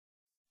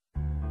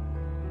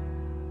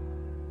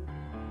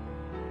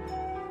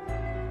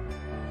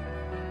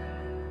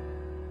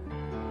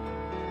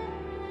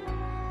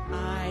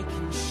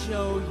can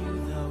show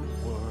you the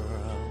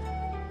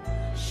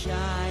world,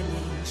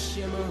 shining,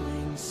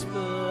 shimmering,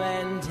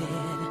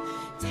 splendid.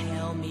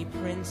 Tell me,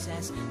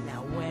 princess,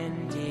 now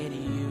when did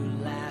you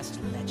last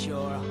let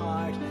your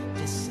heart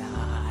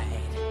decide?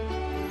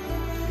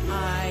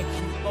 I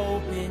can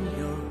open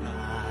your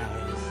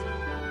eyes,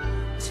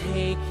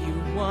 take you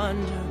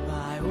wonder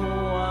by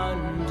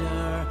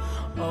wonder,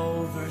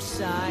 over,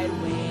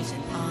 sideways,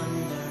 and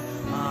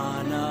under,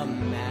 on a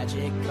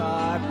magic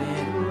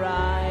carpet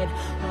ride,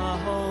 a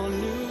whole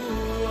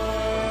new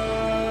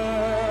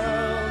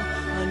world,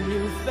 a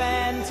new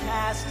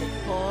fantastic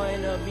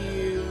point of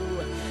view.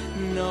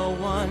 No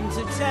one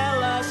to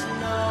tell us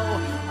no,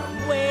 or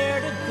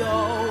where to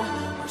go,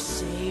 or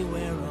say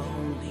we're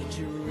only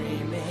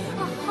dreaming.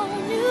 A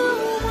whole new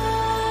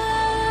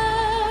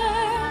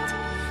world,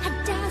 a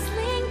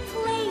dazzling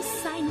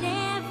place I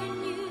never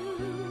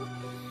knew.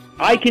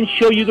 I Can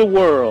Show You the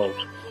World.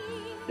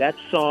 That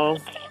song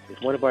is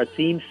one of our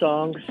theme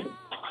songs.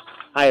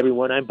 Hi,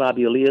 everyone. I'm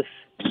Bobby Elias.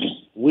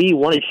 We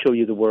want to show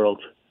you the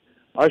world.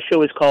 Our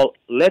show is called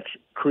Let's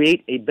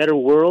Create a Better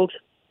World.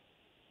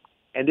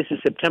 And this is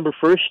September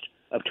 1st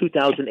of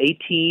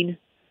 2018.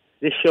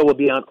 This show will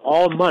be on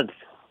all month.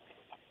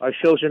 Our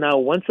shows are now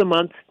once a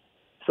month,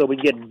 so we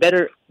get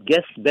better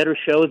guests, better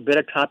shows,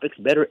 better topics,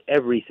 better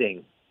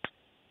everything.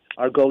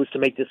 Our goal is to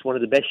make this one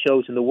of the best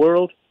shows in the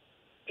world.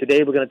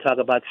 Today we're going to talk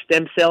about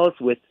stem cells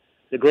with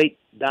the great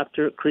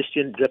Dr.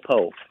 Christian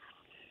Drapeau.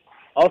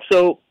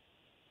 Also,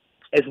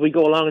 as we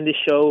go along in this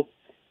show,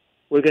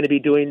 we're going to be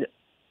doing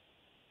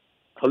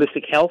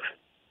holistic health,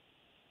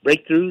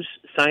 breakthroughs,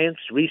 science,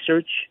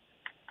 research,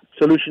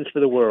 solutions for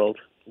the world.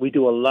 We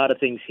do a lot of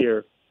things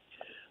here.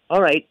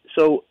 All right,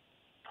 so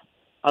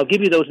I'll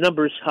give you those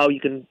numbers, how you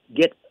can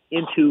get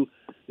into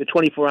the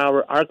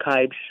 24-hour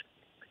archives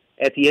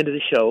at the end of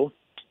the show.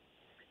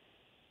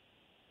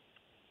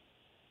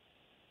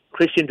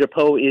 Christian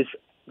Drapeau is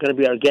going to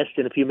be our guest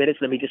in a few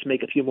minutes. Let me just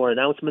make a few more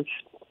announcements.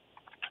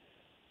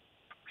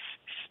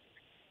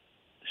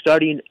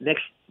 Starting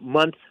next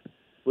month,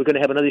 we're going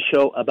to have another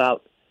show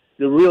about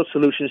the real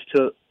solutions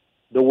to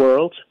the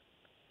world,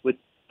 with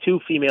 2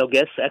 female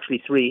guests,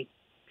 actually 3.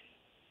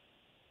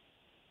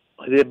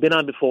 They've been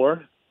on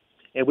before,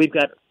 and we've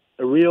got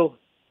a real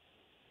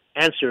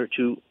answer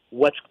to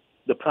what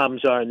the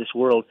problems are in this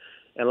world.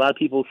 And a lot of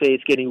people say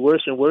it's getting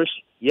worse and worse.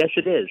 Yes,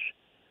 it is,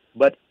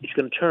 but it's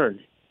going to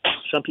turn.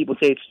 Some people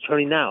say it's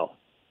turning now,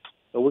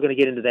 but we're going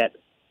to get into that.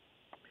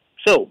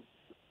 So,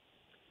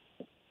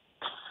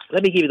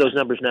 let me give you those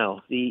numbers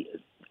now.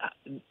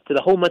 For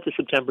the whole month of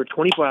September,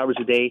 24 hours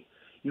a day,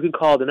 you can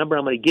call the number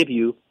I'm going to give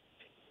you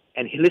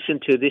and listen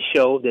to this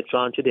show that's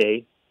on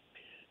today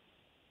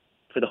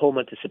for the whole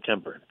month of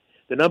September.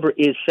 The number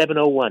is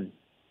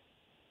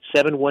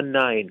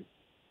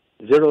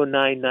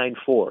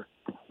 701-719-0994.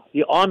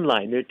 The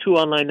online, there are 2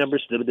 online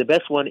numbers. The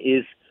best one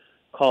is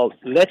called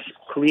Let's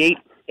Create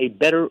a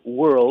Better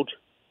World,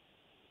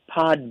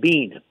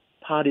 Podbean.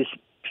 Pod is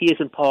P as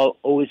in Paul,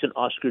 O as in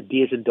Oscar,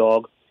 D as in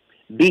dog,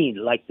 bean,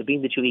 like the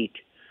bean that you eat,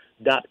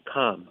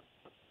 .com.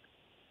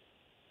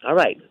 All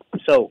right,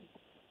 so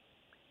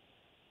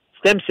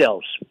stem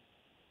cells.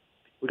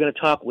 We're going to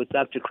talk with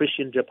Dr.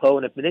 Christian Drapeau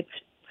in a minute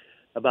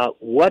about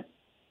what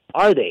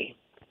are they,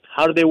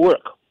 how do they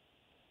work,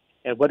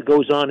 and what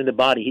goes on in the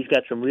body. He's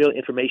got some real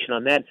information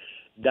on that.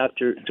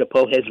 Dr.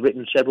 Drapeau has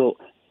written several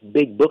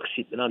big books.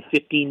 He's been on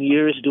 15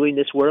 years doing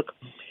this work.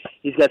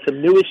 He's got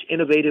some newest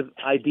innovative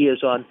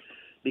ideas on,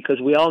 because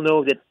we all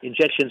know that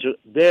injections are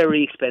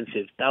very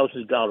expensive,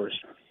 thousands of dollars.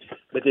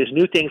 But there's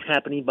new things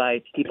happening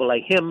by people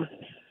like him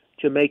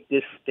to make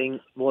this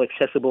thing more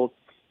accessible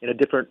in a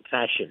different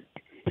fashion.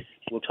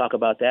 We'll talk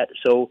about that.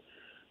 So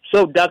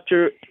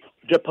Dr.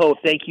 Drapeau,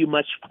 thank you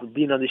much for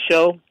being on the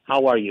show.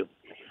 How are you?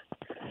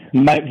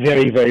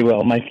 Very, very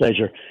well. My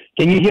pleasure.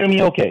 Can you hear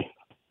me okay?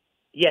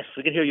 Yes,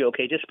 we can hear you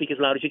okay. Just speak as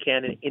loud as you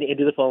can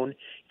into the phone.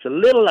 It's a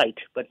little light,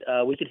 but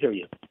we can hear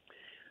you.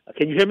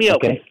 Can you hear me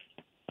okay?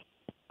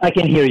 I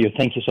can hear you.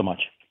 Thank you so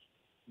much.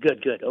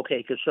 Good. Okay,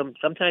 because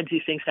sometimes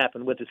these things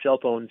happen with the cell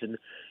phones and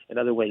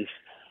other ways.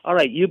 All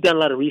right, you've done a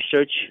lot of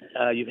research.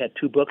 You've had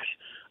 2 books.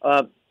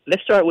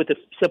 Let's start with a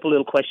simple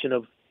little question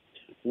of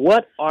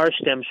what are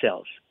stem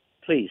cells,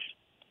 please?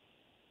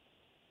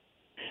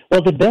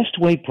 Well, the best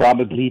way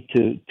probably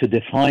to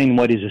define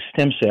what is a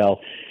stem cell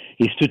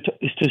is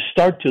to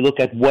start to look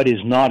at what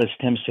is not a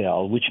stem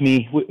cell, which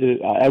means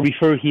I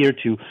refer here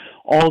to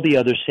all the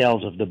other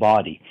cells of the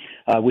body,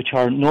 which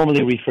are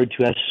normally referred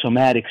to as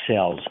somatic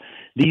cells.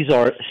 These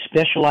are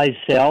specialized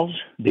cells.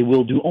 They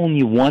will do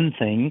only one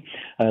thing,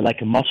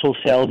 like a muscle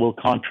cell will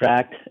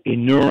contract, a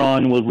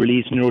neuron will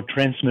release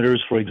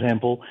neurotransmitters, for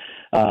example.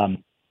 A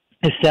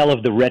cell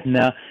of the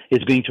retina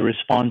is going to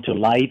respond to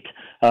light.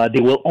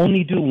 They will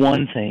only do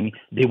one thing.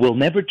 They will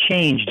never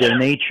change their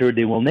nature.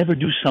 They will never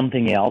do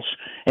something else.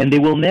 And they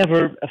will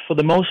never, for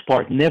the most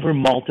part, never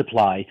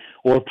multiply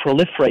or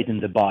proliferate in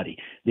the body.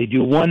 They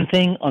do one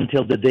thing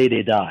until the day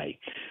they die.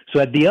 So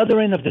at the other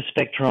end of the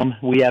spectrum,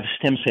 we have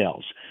stem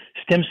cells.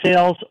 stem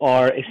cells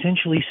are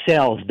essentially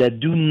cells that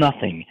do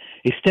nothing.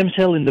 A stem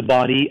cell in the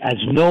body has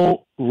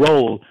no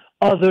role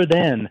other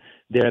than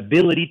their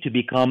ability to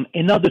become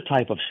another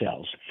type of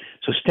cells.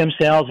 So stem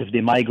cells, if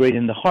they migrate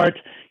in the heart,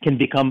 can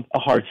become a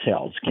heart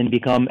cells, can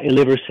become a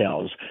liver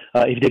cells,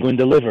 if they go in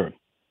the liver.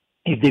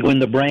 If they go in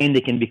the brain,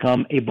 they can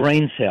become a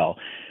brain cell.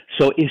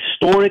 So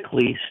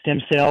historically,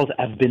 stem cells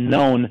have been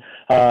known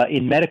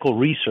in medical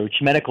research,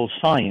 medical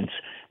science,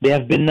 they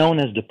have been known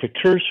as the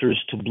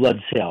precursors to blood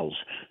cells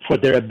for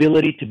their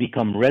ability to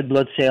become red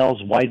blood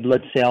cells, white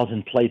blood cells,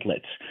 and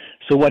platelets.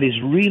 So what is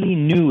really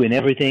new in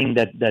everything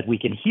that we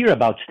can hear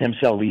about stem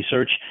cell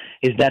research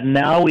is that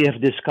now we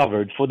have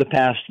discovered for the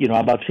past,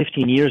 about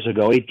 15 years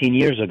ago, 18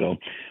 years ago,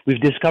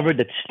 we've discovered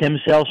that stem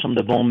cells from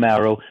the bone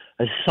marrow,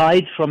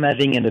 aside from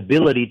having an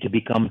ability to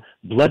become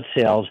blood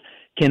cells,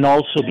 can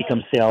also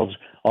become cells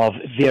of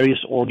various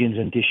organs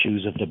and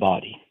tissues of the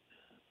body.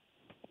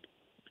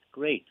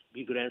 Great.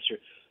 Good answer.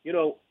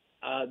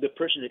 The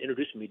person that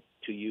introduced me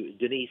to you,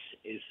 Denise,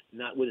 is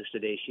not with us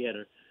today. She had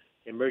an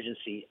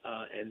emergency,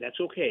 and that's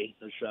okay.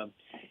 Because,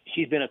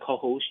 she's been a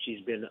co-host.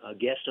 She's been a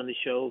guest on the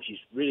show. She's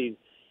really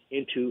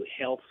into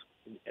health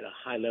at a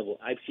high level.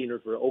 I've seen her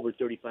for over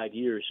 35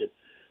 years at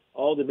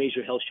all the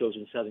major health shows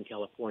in Southern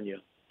California.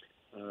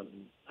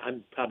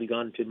 I'm probably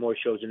gone to more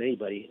shows than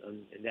anybody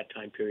in that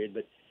time period,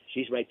 but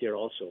she's right there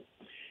also.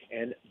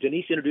 And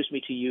Denise introduced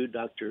me to you,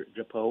 Dr.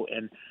 Drapeau,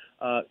 and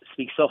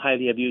speaks so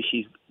highly of you.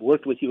 She's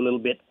worked with you a little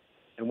bit,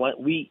 and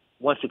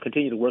wants to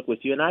continue to work with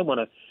you. And I want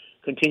to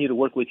continue to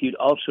work with you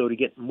also to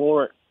get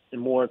more and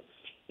more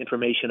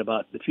information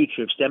about the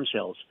future of stem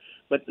cells.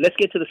 But let's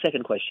get to the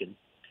second question.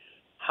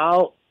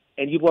 How,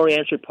 and you've already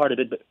answered part of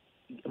it, but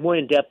more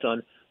in depth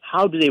on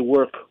how do they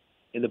work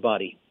in the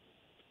body?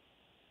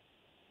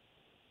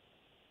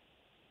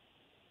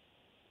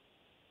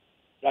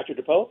 Dr.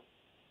 Drapeau,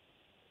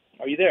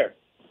 are you there?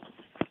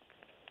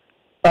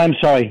 I'm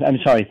sorry.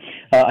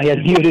 I had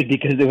muted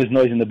because there was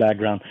noise in the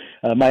background.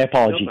 My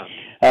apology.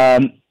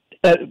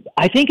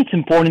 I think it's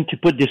important to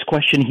put this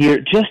question here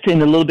just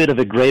in a little bit of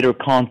a greater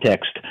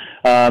context.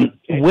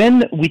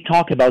 When we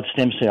talk about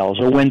stem cells,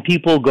 or when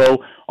people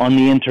go on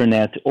the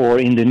internet or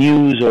in the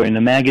news or in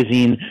a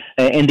magazine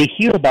and they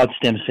hear about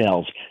stem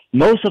cells,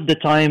 most of the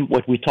time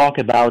what we talk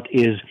about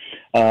is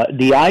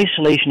the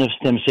isolation of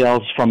stem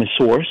cells from a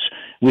source,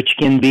 which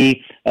can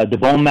be the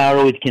bone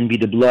marrow, it can be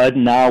the blood.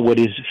 Now what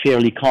is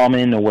fairly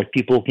common, or what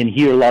people can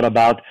hear a lot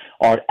about,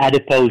 are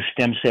adipose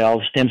stem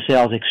cells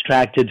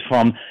extracted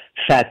from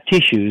fat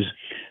tissues.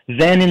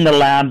 Then in the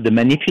lab, the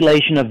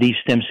manipulation of these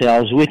stem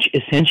cells, which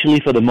essentially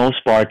for the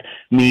most part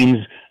means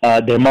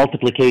their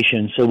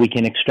multiplication, so we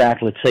can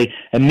extract, let's say,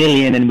 1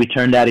 million and we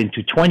turn that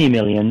into 20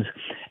 millions,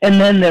 and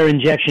then their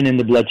injection in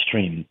the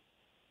bloodstream.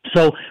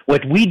 So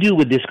what we do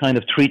with this kind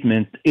of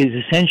treatment is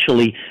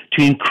essentially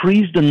to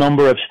increase the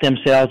number of stem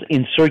cells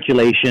in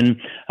circulation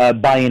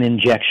by an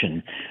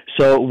injection.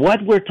 So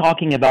what we're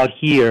talking about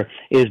here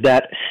is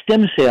that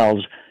stem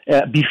cells,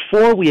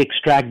 before we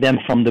extract them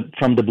from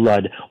the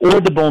blood or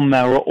the bone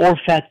marrow or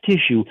fat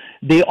tissue,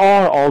 they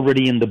are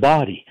already in the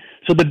body.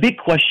 So the big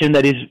question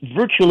that is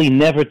virtually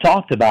never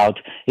talked about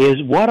is,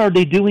 what are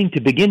they doing to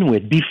begin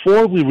with?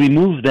 Before we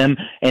remove them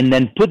and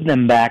then put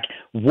them back,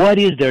 what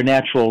is their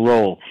natural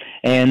role?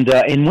 And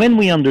when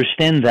we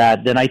understand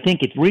that, then I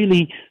think it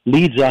really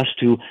leads us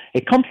to a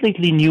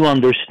completely new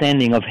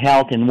understanding of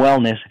health and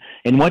wellness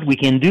and what we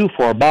can do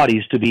for our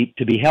bodies to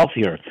be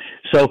healthier.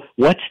 So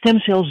what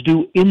stem cells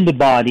do in the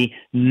body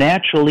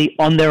naturally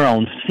on their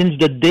own, since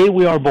the day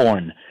we are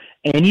born,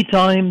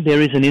 anytime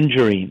there is an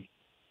injury,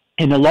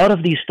 and a lot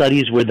of these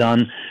studies were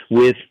done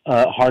with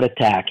heart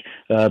attack,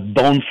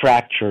 bone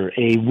fracture,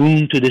 a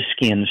wound to the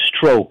skin,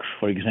 stroke,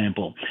 for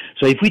example.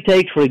 So if we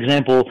take, for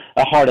example,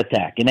 a heart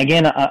attack, and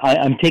again,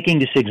 I'm taking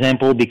this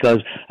example because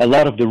a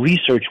lot of the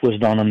research was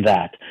done on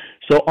that.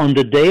 So on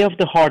the day of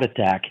the heart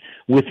attack,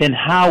 within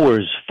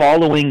hours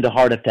following the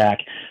heart attack,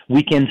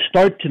 we can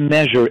start to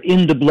measure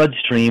in the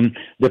bloodstream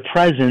the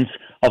presence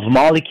of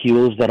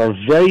molecules that are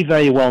very,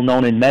 very well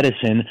known in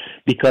medicine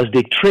because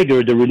they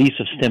trigger the release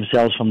of stem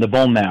cells from the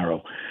bone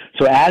marrow.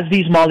 So as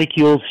these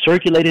molecules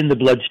circulate in the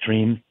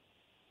bloodstream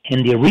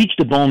and they reach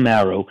the bone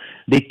marrow,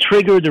 they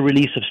trigger the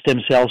release of stem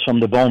cells from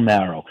the bone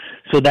marrow.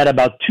 So that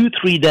about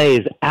 2-3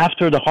 days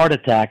after the heart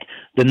attack,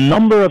 the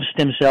number of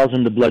stem cells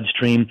in the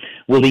bloodstream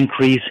will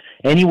increase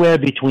anywhere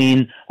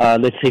between,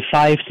 let's say,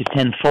 5 to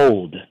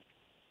 10-fold.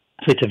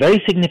 So it's a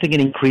very significant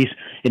increase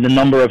in the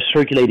number of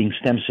circulating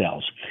stem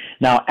cells.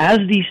 Now, as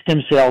these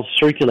stem cells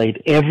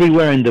circulate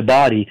everywhere in the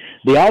body,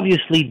 they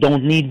obviously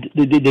don't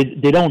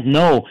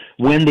know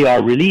when they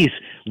are released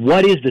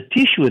what is the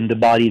tissue in the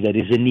body that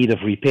is in need of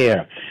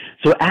repair.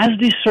 So as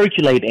they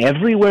circulate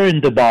everywhere in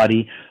the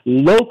body,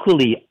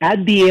 locally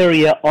at the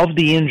area of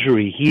the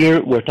injury,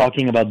 here we're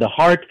talking about the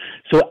heart,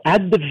 so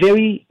at the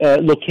very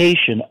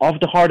location of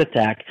the heart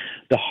attack,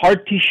 the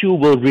heart tissue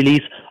will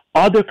release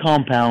other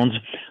compounds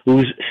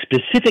whose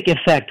specific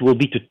effect will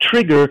be to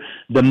trigger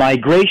the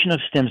migration of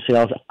stem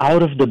cells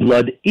out of the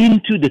blood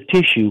into the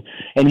tissue.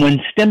 And when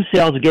stem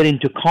cells get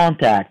into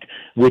contact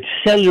with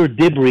cellular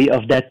debris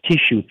of that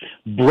tissue,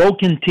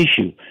 broken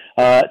tissue.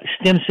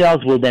 Stem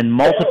cells will then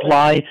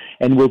multiply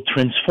and will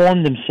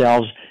transform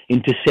themselves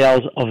into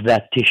cells of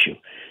that tissue.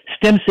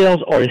 Stem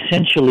cells are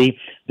essentially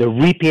the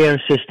repair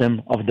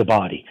system of the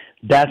body.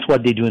 That's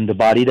what they do in the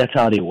body. That's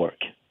how they work.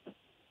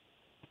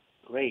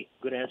 Great,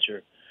 good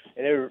answer.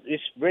 And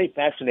it's very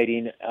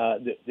fascinating.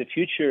 The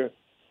future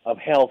of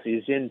health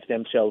is in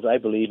stem cells, I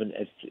believe, and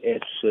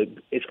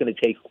it's going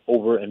to take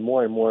over, and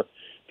more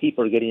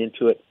people are getting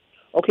into it.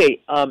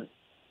 Okay.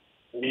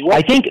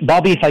 I think,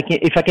 Bobby,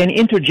 if I can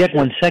interject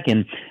 1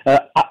 second,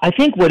 I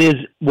think what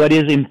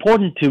is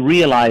important to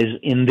realize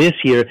in this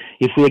here,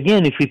 if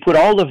we put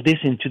all of this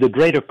into the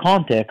greater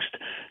context,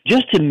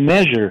 just to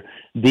measure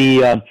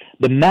the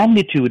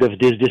magnitude of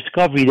this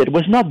discovery that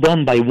was not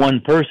done by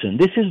one person.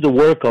 This is the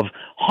work of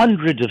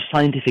hundreds of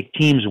scientific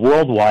teams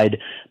worldwide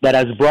that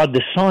has brought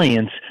the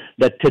science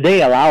that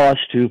today allow us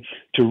to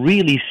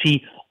really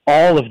see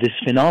all of this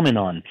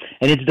phenomenon.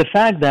 And it's the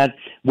fact that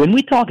when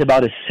we talk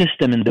about a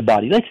system in the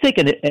body, let's take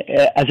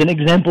as an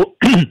example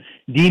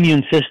the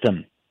immune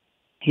system.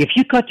 If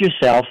you cut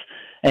yourself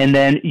and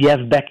then you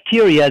have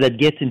bacteria that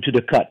gets into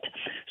the cut,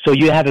 so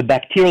you have a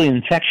bacterial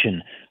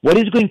infection, what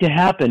is going to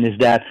happen is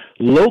that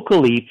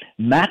locally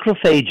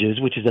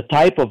macrophages, which is a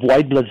type of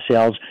white blood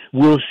cells,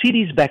 will see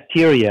these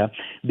bacteria.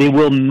 They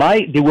will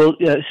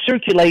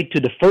circulate to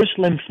the first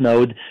lymph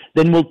node,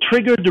 then will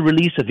trigger the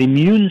release of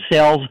immune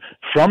cells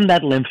from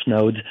that lymph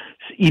node.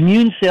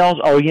 Immune cells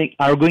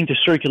are going to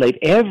circulate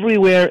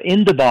everywhere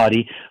in the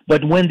body,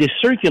 but when they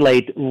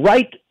circulate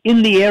right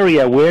in the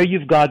area where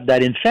you've got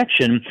that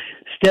infection,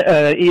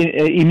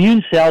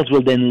 immune cells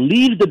will then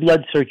leave the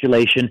blood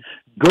circulation,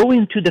 go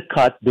into the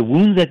cut, the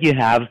wounds that you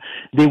have.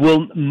 They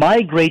will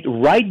migrate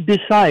right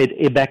beside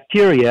a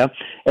bacteria,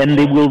 and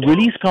they will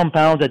release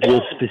compounds that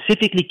will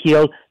specifically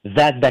kill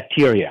that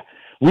bacteria.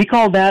 We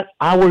call that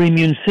our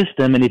immune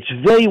system, and it's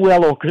very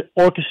well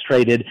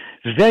orchestrated,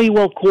 very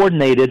well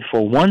coordinated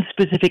for one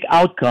specific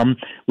outcome,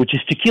 which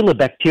is to kill a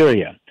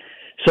bacteria.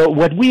 So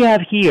what we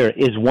have here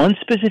is one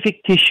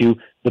specific tissue,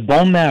 the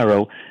bone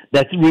marrow,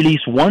 that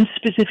releases one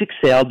specific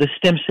cell, the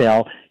stem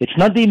cell. It's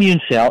not the immune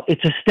cell,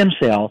 it's a stem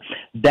cell.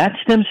 That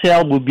stem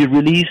cell will be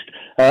released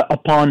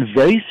upon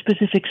very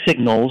specific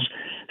signals.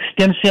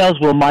 Stem cells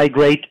will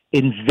migrate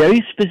in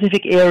very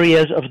specific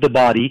areas of the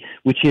body,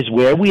 which is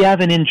where we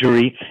have an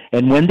injury.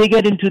 And when they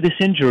get into this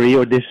injury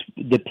or the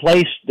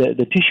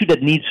tissue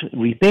that needs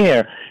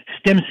repair,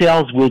 stem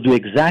cells will do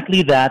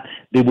exactly that.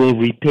 They will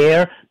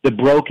repair the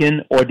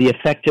broken or the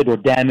affected or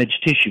damaged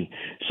tissue.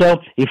 So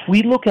if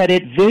we look at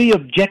it very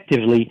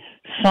objectively,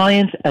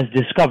 science has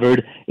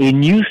discovered a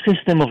new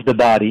system of the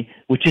body,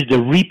 which is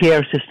the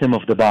repair system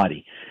of the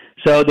body.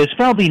 So there's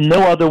probably no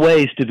other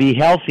ways to be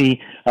healthy.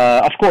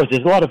 Of course,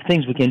 there's a lot of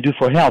things we can do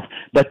for health,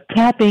 but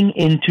tapping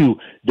into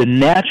the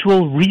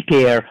natural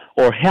repair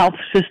or health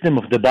system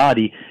of the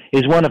body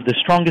is one of the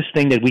strongest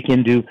things that we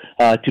can do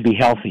to be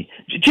healthy.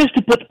 Just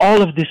to put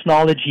all of this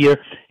knowledge here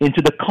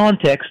into the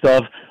context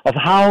of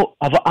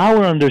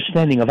our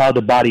understanding of how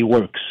the body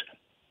works.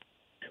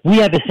 We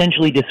have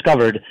essentially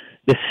discovered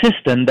the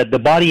system that the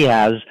body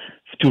has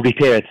to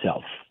repair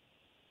itself.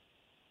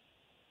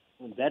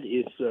 That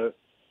is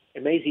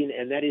amazing,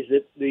 and that is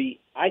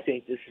I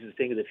think this is the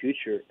thing of the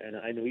future, and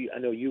I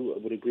know you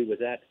would agree with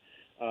that.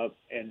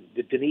 And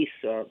Denise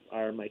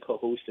are my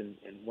co-host and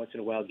once in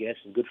a while guest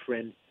and good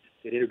friend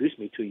that introduced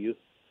me to you.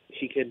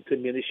 She couldn't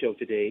be on the show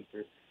today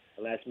for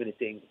a last minute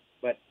thing,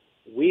 but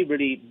we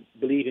really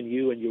believe in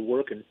you and your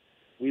work, and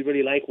we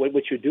really like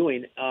what you're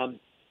doing.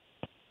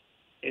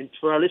 And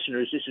for our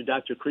listeners, this is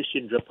Dr.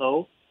 Christian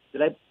Drapeau.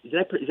 Is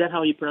that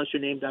how you pronounce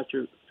your name,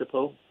 Dr.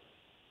 Drapeau?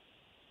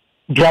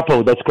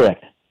 Drapeau, that's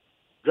correct.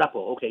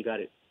 Drapeau, okay, got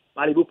it.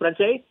 Parlez-vous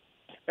français?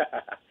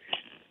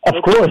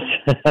 Of course.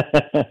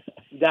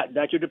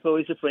 Dr.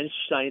 Drapeau is a French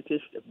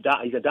scientist,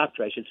 he's a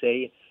doctor, I should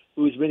say,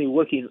 who's really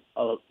working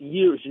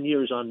years and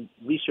years on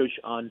research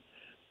on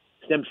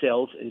stem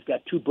cells, and he's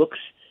got 2 books,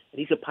 and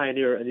he's a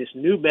pioneer in this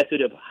new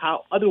method of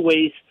how other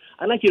ways.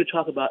 I'd like you to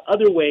talk about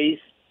other ways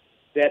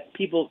that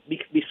people,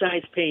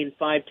 besides paying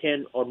 $5,000,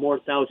 $10,000 or more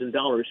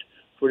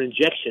for an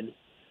injection,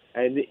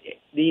 and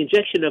the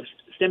injection of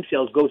stem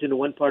cells goes into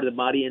one part of the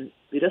body and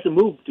it doesn't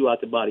move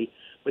throughout the body,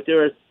 but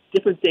there are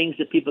different things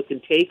that people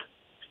can take,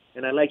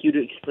 and I'd like you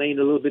to explain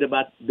a little bit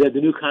about the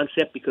new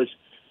concept, because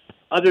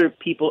other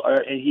people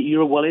are, and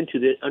you're well into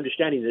this,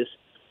 understanding this,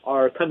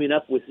 are coming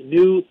up with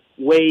new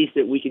ways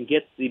that we can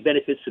get the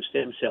benefits of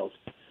stem cells.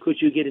 Could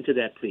you get into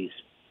that, please?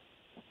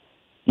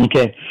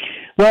 Okay.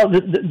 Well,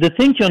 the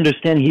thing to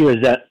understand here is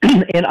that,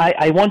 and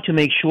I want to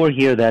make sure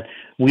here that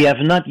we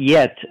have not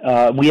yet,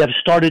 we have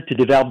started to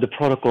develop the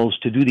protocols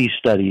to do these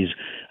studies.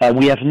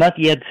 We have not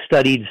yet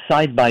studied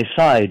side by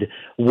side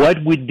what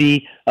would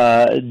be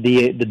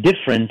the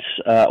difference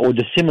or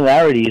the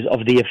similarities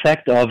of the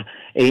effect of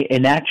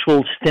an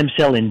actual stem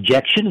cell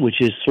injection, which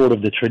is sort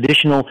of the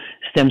traditional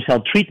stem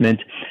cell treatment,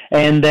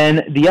 and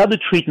then the other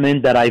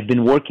treatment that I've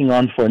been working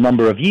on for a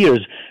number of years,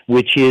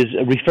 which is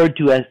referred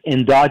to as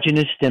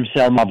endogenous stem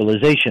cell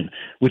mobilization,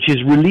 which is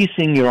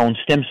releasing your own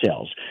stem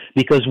cells.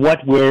 Because what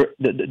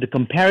the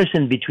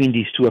comparison between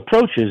these two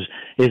approaches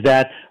is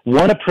that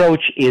one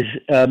approach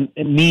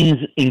means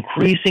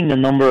increasing the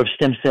number of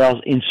stem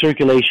cells in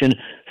circulation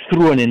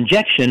through an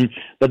injection,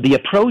 but the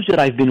approach that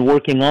I've been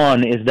working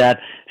on is that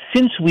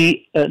since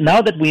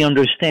now that we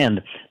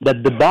understand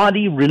that the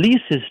body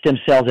releases stem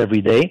cells every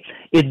day,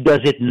 it does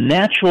it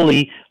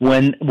naturally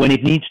when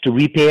it needs to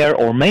repair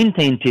or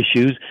maintain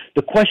tissues.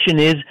 The question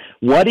is,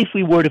 what if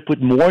we were to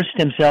put more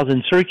stem cells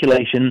in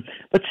circulation,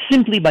 but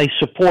simply by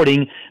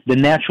supporting the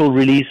natural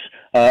release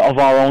of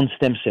our own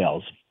stem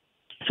cells?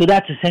 So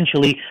that's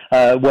essentially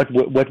what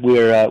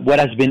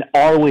has been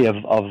our way of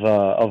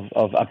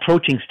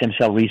approaching stem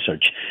cell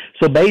research.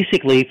 So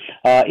basically,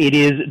 it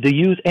is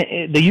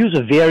the use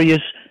of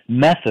various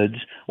methods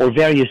or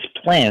various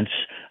plants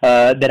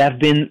that have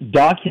been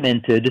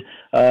documented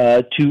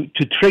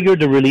to trigger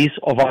the release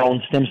of our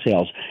own stem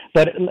cells.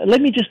 But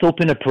let me just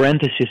open a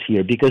parenthesis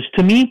here, because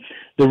to me,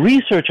 the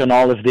research on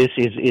all of this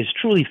is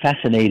truly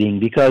fascinating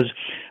because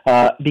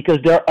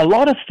there are a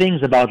lot of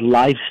things about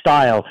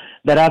lifestyle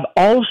that have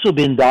also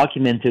been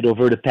documented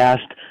over the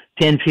past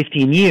 10,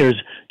 15 years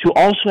to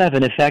also have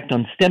an effect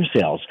on stem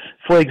cells.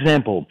 For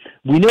example,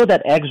 we know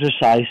that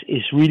exercise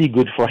is really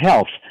good for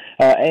health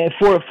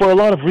for a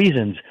lot of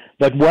reasons.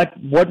 But what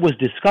was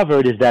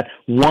discovered is that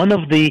one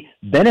of the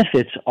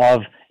benefits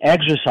of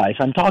exercise,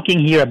 I'm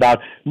talking here about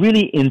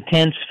really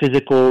intense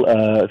physical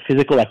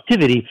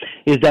activity,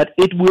 is that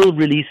it will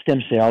release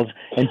stem cells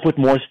and put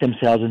more stem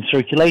cells in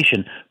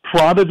circulation,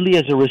 probably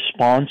as a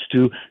response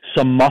to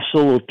some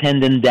muscle or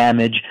tendon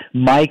damage,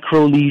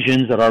 micro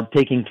lesions that are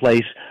taking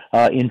place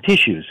in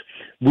tissues.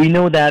 We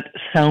know that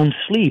sound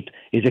sleep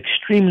is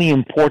extremely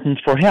important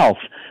for health.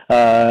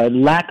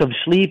 Lack of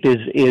sleep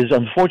is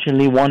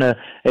unfortunately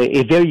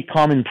a very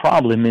common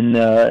problem in,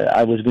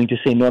 I was going to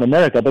say North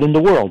America, but in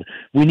the world.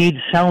 We need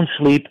sound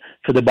sleep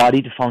for the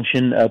body to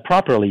function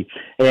properly.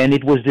 And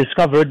it was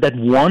discovered that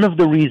one of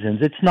the reasons,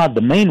 it's not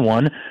the main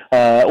one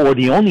or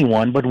the only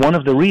one, but one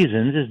of the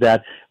reasons is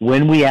that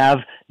when we have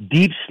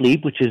deep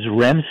sleep, which is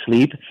REM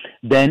sleep,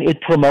 then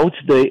it promotes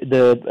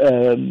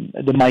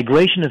the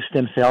migration of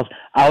stem cells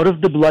out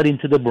of the blood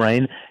into the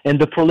brain and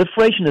the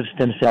proliferation of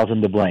stem cells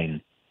in the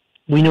brain.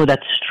 We know that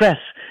stress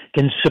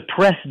can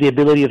suppress the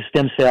ability of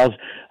stem cells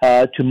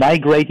to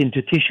migrate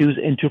into tissues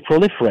and to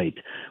proliferate.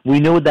 We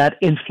know that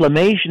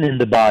inflammation in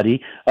the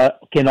body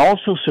can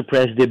also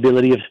suppress the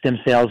ability of stem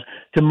cells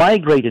to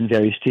migrate in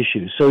various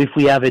tissues. So if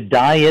we have a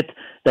diet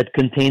that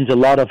contains a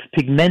lot of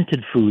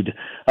pigmented foods,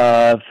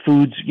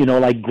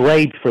 like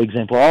grape, for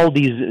example, all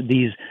these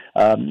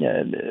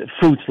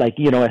fruits like,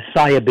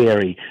 acai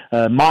berry,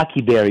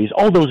 maki berries,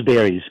 all those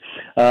berries.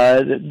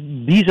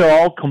 These are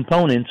all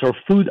components or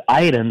food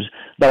items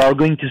that are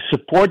going to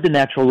support the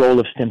natural role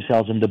of stem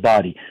cells in the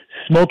body.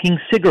 Smoking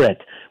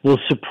cigarette will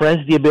suppress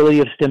the ability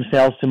of stem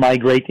cells to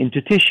migrate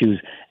into tissues.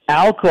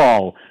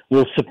 Alcohol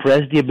will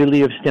suppress the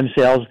ability of stem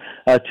cells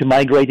to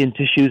migrate in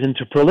tissues and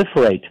to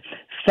proliferate.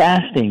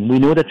 Fasting, we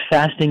know that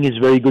fasting is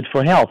very good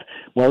for health.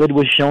 Well, it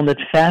was shown that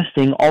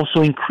fasting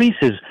also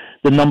increases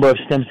the number of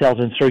stem cells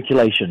in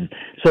circulation.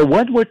 So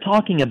what we're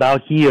talking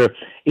about here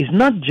is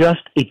not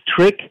just a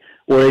trick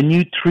or a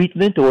new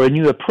treatment or a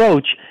new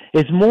approach.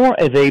 It's more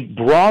of a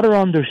broader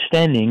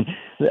understanding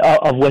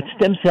of what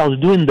stem cells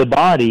do in the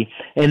body,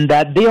 and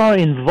that they are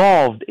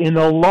involved in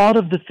a lot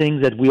of the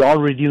things that we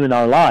already do in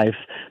our life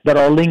that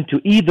are linked to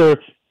either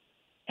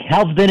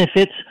health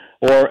benefits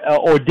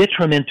or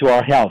detriment to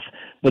our health.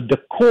 But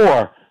the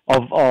core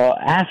of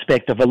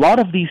aspect of a lot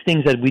of these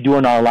things that we do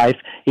in our life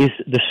is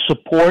the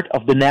support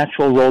of the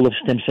natural role of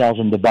stem cells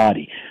in the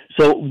body.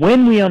 So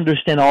when we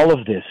understand all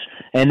of this,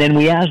 and then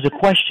we ask the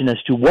question as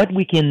to what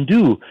we can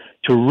do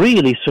to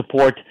really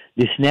support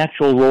this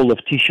natural role of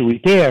tissue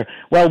repair,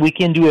 well, we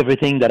can do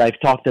everything that I've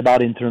talked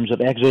about in terms of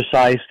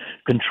exercise,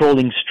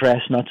 controlling stress,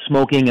 not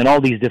smoking, and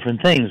all these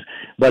different things.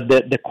 But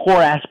the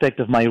core aspect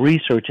of my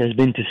research has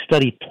been to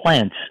study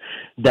plants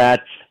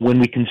that when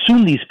we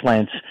consume these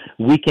plants,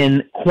 we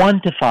can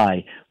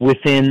quantify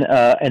within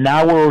an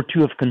hour or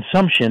two of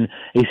consumption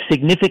a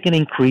significant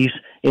increase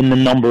in the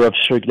number of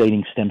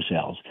circulating stem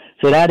cells.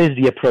 So that is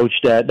the approach,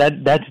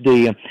 that's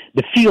the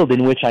field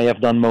in which I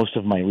have done most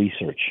of my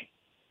research.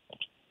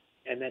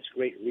 And that's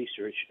great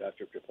research,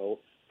 Dr. Drapeau.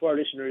 For our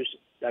listeners,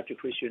 Dr.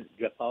 Christian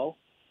Drapeau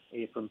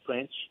from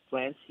France,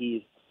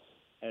 he's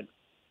an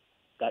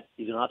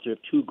author of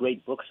 2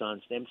 great books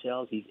on stem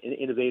cells. He's an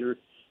innovator,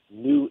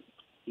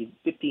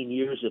 15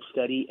 years of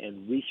study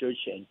and research,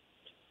 and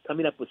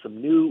coming up with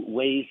some new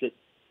ways that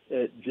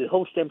the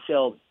whole stem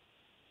cell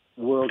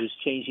world is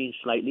changing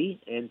slightly,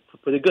 and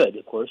for the good,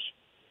 of course.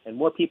 and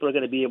more people are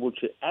going to be able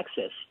to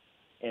access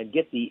and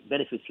get the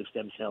benefits of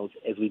stem cells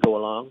as we go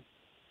along.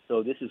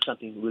 So this is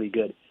something really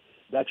good.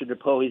 Dr.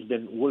 DePoe has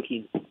been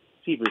working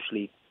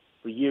feverishly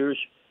for years.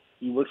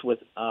 He works with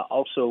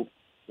also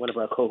one of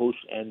our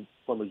co-hosts and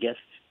former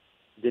guests,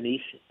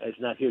 Denise, is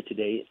not here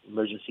today.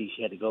 Emergency,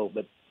 she had to go.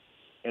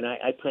 And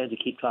I plan to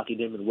keep talking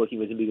to him and working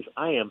with him because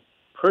I am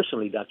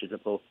personally, Dr.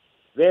 DePoe,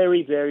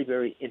 very, very,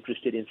 very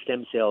interested in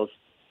stem cells.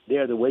 They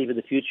are the wave of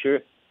the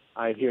future.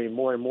 I'm hearing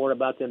more and more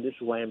about them. This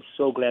is why I'm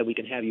so glad we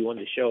can have you on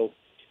the show.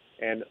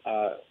 And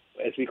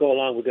as we go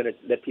along, we're going to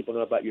let people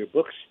know about your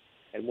books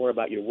and more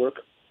about your work.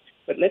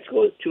 But let's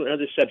go to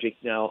another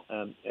subject now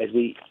as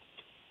we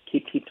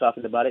keep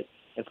talking about it.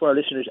 And for our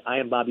listeners, I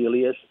am Bobby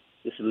Elias.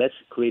 This is Let's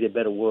Create a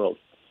Better World.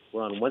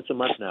 We're on once a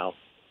month now.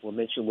 We'll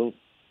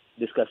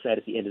discuss that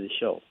at the end of the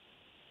show.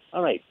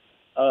 All right.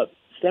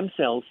 Stem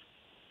cells.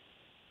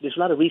 There's a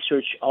lot of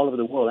research all over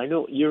the world. I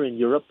know you're in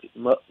Europe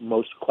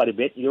quite a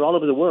bit. You're all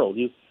over the world.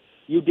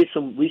 You did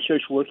some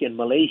research work in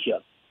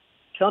Malaysia.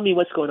 Tell me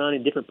what's going on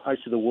in different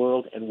parts of the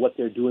world and what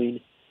they're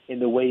doing in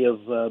the way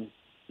of the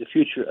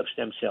future of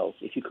stem cells,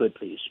 if you could,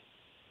 please.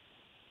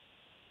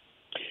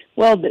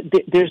 Well,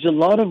 there's a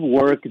lot of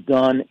work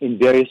done in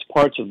various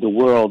parts of the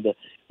world.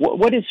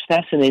 What is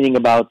fascinating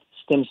about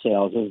stem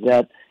cells is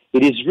that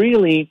it is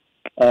really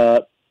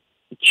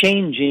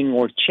changing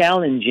or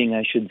challenging,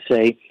 I should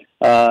say,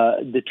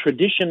 the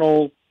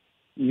traditional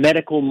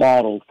medical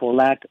model, for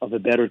lack of a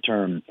better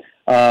term.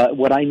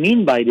 What I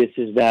mean by this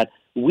is that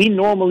we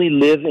normally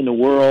live in a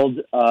world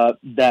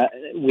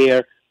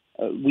where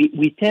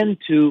we tend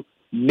to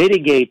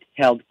mitigate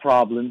health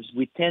problems.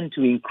 We tend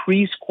to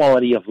increase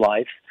quality of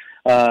life.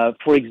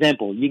 For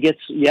example,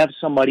 you have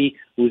somebody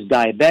who's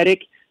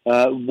diabetic.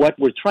 What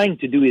we're trying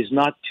to do is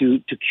not to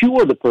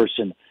cure the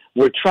person.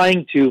 We're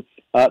trying to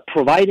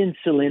provide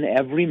insulin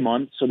every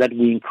month so that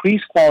we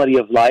increase quality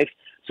of life,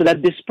 so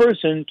that this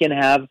person can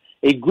have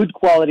a good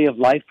quality of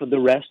life for the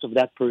rest of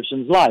that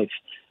person's life.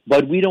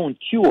 But we don't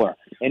cure.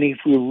 And if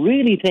we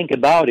really think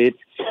about it,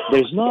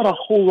 there's not a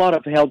whole lot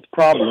of health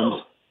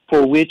problems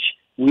for which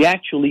we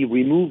actually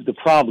remove the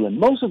problem.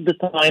 Most of the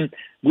time,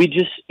 we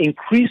just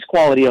increase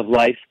quality of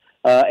life,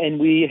 and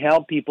we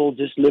help people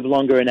just live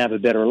longer and have a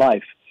better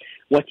life.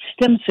 What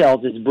stem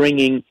cells is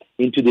bringing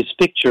into this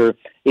picture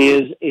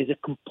is a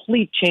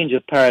complete change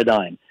of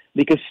paradigm,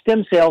 because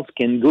stem cells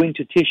can go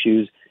into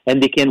tissues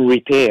and they can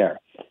repair.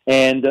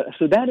 And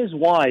so that is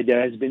why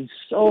there has been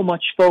so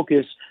much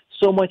focus,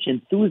 so much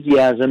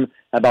enthusiasm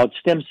about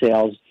stem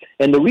cells.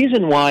 And the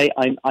reason why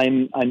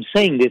I'm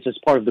saying this as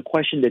part of the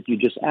question that you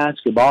just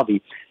asked,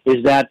 Bobby,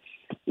 is that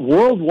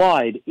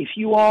worldwide, if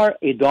you are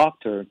a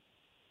doctor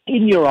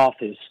in your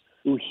office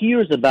who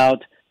hears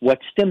about what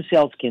stem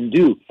cells can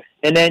do,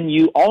 and then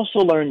you also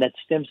learn that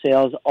stem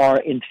cells are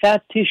in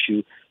fat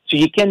tissue, so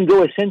you can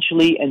go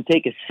essentially and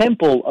take a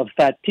sample of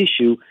fat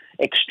tissue,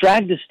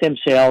 extract the stem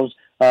cells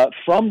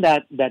from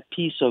that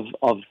piece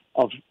of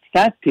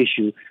fat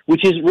tissue,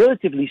 which is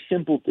relatively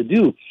simple to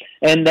do.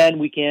 And then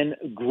we can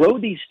grow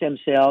these stem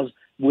cells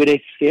with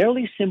a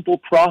fairly simple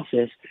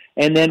process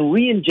and then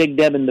re-inject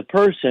them in the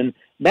person.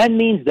 That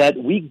means that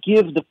we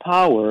give the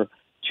power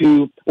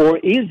to, or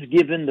is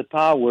given the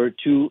power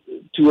to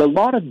a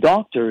lot of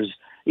doctors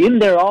in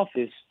their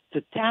office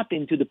to tap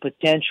into the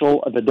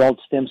potential of adult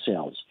stem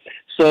cells.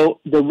 So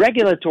the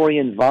regulatory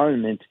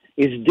environment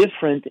is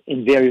different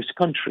in various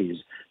countries.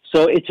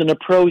 So it's an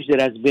approach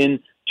that has been,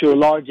 to a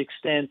large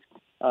extent,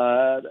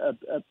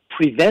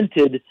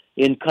 prevented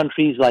in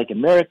countries like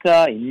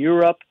America, in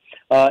Europe.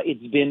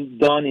 It's been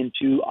done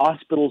into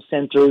hospital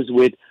centers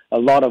with a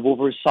lot of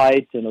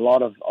oversight and a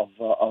lot of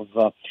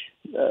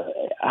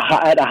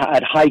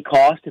at high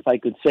cost, if I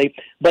could say.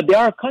 But there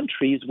are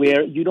countries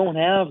where you don't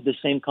have the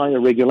same kind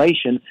of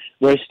regulation,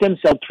 where stem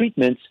cell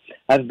treatments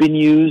have been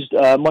used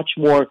much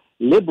more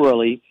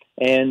liberally.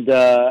 And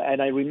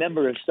I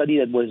remember a study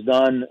that was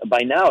done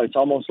by now, it's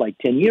almost like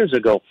 10 years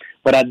ago.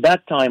 But at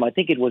that time, I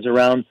think it was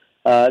around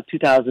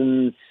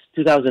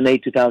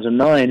 2008,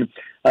 2009,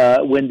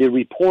 when they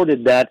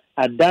reported that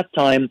at that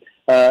time,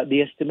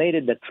 they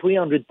estimated that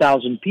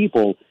 300,000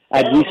 people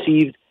had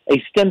received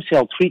a stem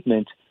cell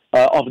treatment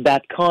of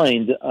that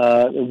kind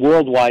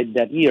worldwide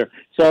that year.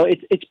 So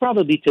it's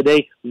probably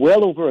today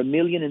well over 1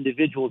 million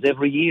individuals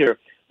every year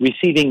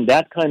receiving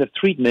that kind of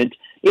treatment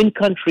in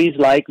countries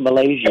like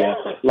Malaysia,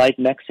 like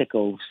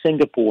Mexico,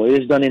 Singapore.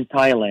 It is done in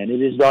Thailand.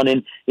 It is done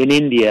in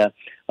India.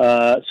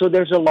 So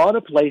there's a lot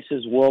of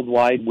places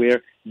worldwide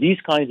where these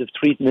kinds of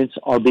treatments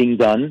are being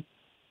done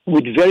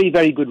with very,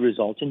 very good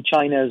results, in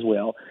China as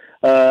well.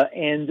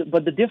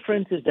 But the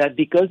difference is that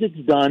because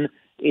it's done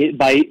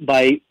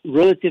by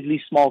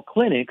relatively small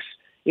clinics,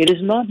 it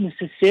is not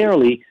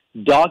necessarily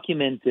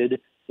documented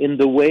in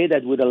the way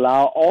that would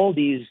allow all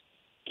these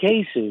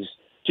cases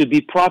to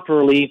be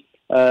properly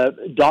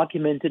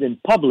documented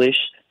and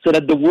published so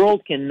that the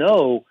world can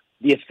know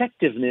the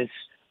effectiveness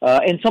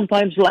and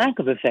sometimes lack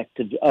of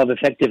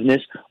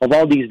effectiveness of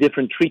all these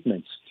different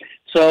treatments.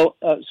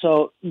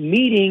 So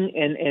meeting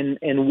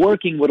and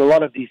working with a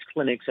lot of these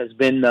clinics has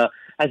been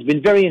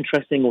very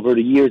interesting over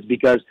the years,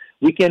 because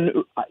we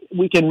can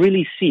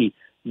really see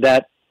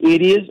that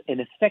it is an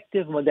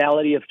effective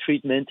modality of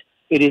treatment.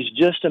 It is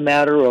just a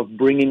matter of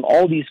bringing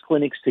all these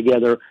clinics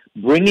together,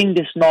 bringing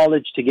this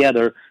knowledge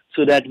together,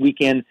 so that we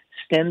can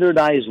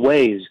standardize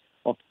ways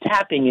of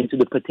tapping into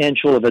the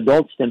potential of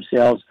adult stem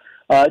cells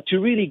to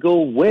really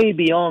go way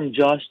beyond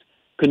just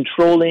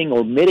controlling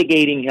or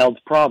mitigating health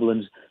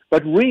problems,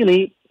 but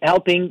really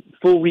helping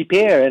full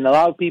repair and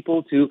allow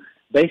people to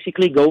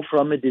basically go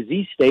from a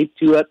disease state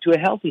to a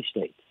healthy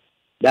state.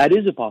 That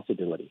is a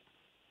possibility.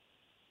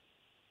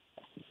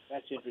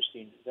 That's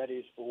interesting. That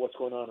is for what's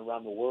going on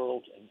around the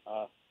world. And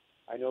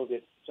I know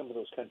that some of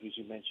those countries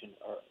you mentioned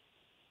are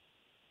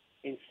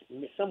in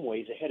some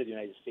ways ahead of the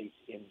United States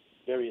in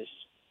various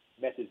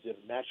methods of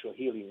natural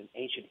healing and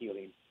ancient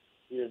healing.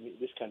 Here in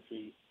this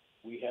country,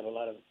 we have a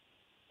lot of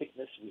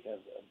sickness. We have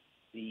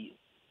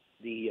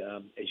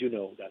as you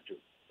know, Dr.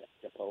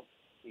 Depo,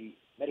 the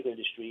medical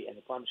industry and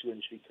the pharmaceutical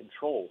industry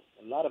control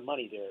a lot of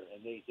money there,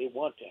 and they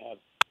want to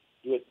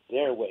do it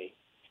their way.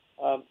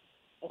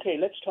 Okay,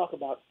 let's talk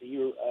about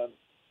your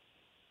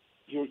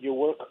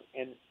work,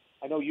 and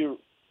I know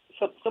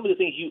some of the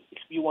things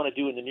you want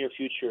to do in the near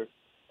future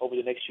over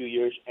the next few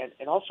years,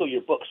 and also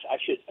your books. I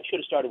should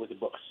have started with the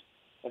books.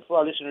 And for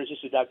our listeners, this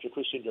is Dr.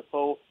 Christian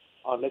Depo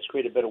on Let's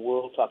Create a Better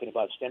World, talking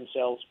about stem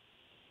cells.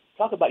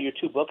 Talk about your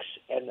two books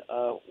and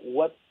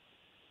what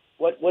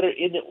are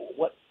in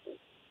what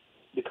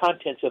the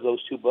contents of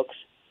those two books,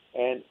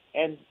 and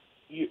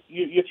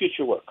your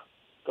future work.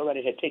 Go right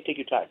ahead. Take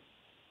your time.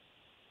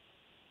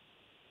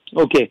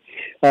 Okay.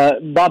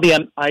 Bobby,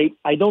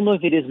 I don't know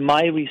if it is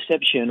my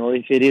reception or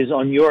if it is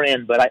on your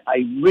end, but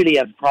I really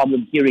have a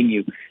problem hearing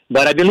you.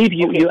 But I believe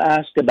you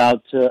asked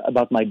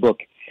about my book.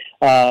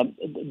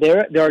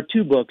 There are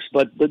two books,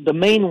 but the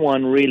main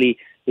one really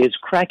is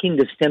Cracking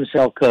the Stem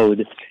Cell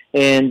Code,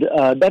 and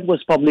that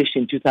was published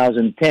in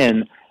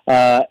 2010.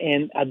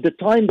 And at the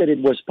time that it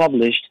was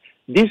published,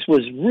 this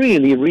was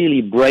really,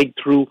 really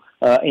breakthrough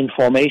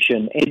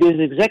information. It is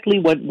exactly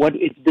what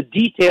it's the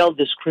detailed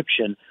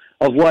description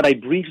of what I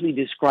briefly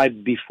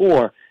described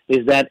before,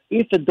 is that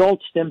if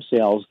adult stem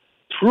cells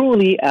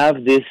truly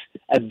have this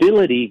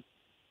ability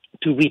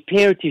to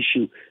repair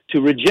tissue, to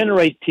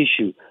regenerate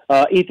tissue,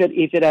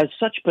 if it has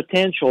such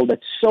potential that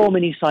so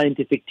many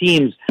scientific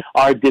teams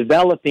are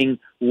developing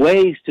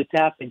ways to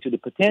tap into the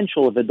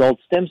potential of adult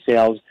stem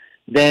cells,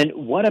 then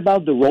what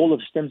about the role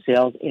of stem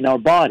cells in our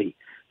body?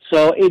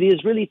 So it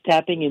is really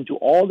tapping into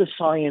all the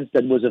science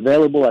that was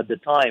available at the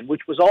time,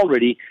 which was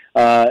already,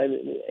 there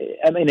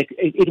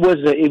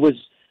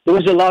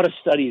was a lot of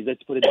studies,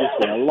 let's put it this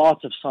way,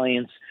 lots of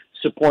science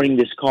supporting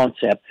this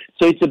concept.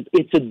 So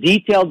it's a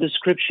detailed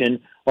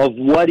description of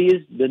what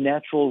is the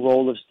natural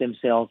role of stem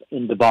cells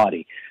in the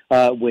body.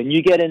 When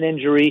you get an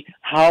injury,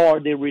 how are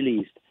they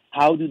released?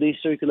 How do they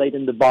circulate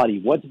in the body?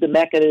 What's the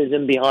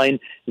mechanism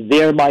behind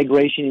their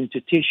migration into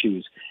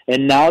tissues?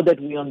 And now that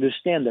we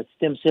understand that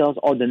stem cells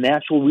are the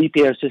natural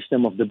repair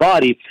system of the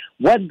body,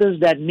 what does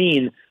that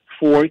mean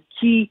for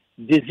key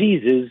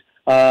diseases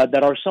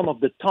that are some of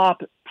the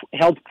top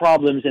health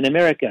problems in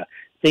America?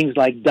 Things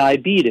like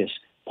diabetes,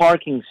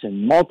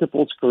 Parkinson,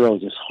 multiple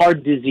sclerosis,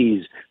 heart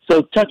disease.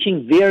 So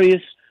touching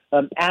various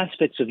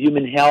aspects of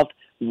human health.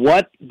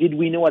 What did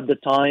we know at the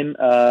time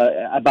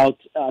about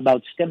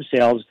stem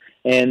cells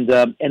and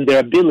their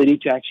ability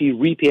to actually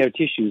repair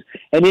tissues?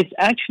 And it's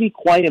actually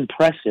quite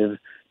impressive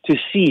to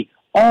see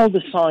all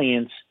the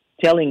science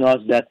telling us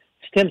that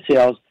stem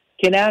cells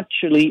can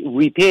actually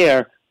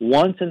repair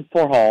once and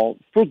for all,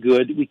 for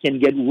good. We can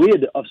get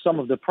rid of some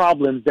of the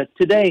problems that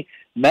today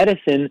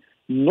medicine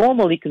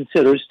normally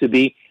considers to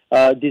be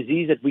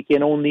disease that we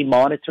can only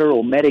monitor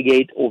or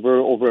mitigate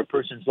over a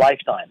person's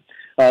lifetime.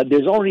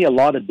 There's already a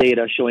lot of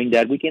data showing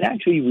that we can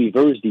actually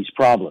reverse these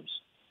problems.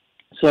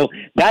 So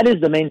that is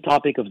the main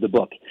topic of the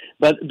book.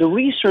 But the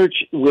research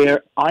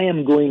where I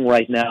am going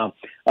right now,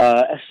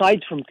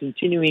 aside from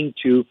continuing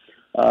to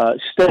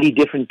study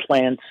different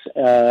plants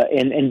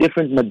and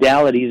different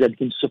modalities that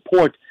can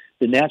support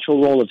the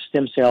natural role of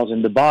stem cells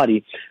in the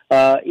body,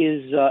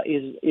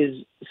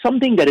 is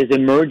something that is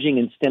emerging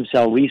in stem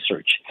cell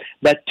research.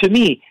 That, to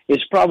me,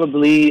 is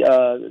probably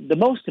the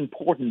most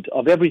important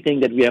of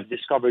everything that we have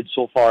discovered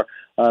so far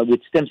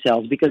with stem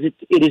cells, because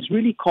it is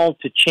really called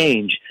to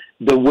change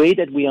the way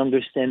that we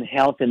understand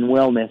health and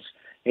wellness,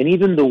 and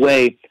even the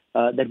way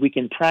that we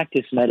can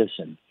practice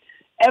medicine.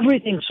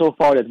 Everything so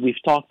far that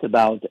we've talked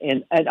about,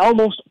 and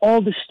almost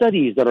all the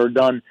studies that are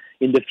done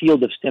in the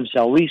field of stem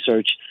cell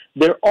research,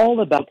 they're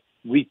all about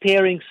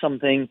repairing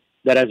something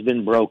that has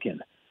been broken.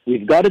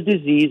 We've got a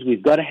disease,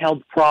 we've got a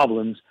health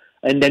problems,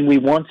 and then we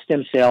want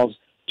stem cells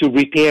to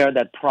repair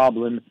that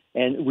problem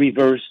and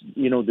reverse,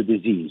 the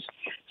disease.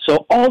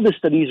 So all the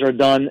studies are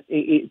done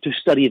to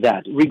study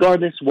that,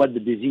 regardless what the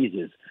disease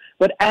is.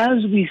 But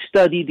as we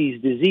study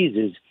these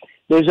diseases,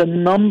 there's a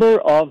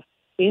number of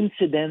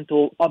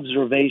incidental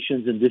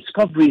observations and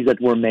discoveries that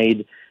were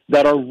made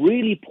that are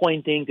really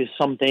pointing to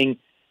something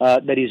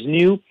that is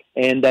new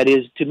and that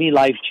is, to me,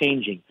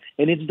 life-changing.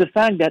 And it's the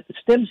fact that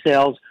stem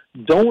cells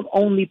don't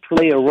only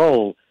play a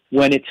role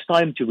when it's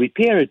time to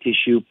repair a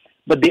tissue,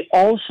 but they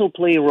also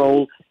play a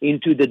role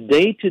into the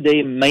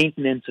day-to-day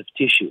maintenance of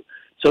tissue.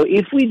 So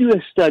if we do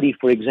a study,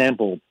 for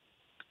example,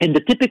 and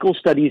the typical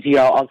studies here,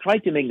 I'll try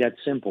to make that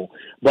simple,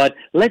 but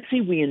let's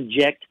say we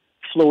inject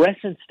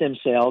fluorescent stem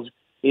cells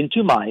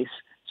into mice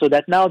so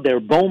that now their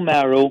bone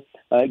marrow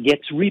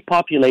gets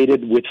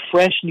repopulated with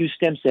fresh new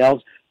stem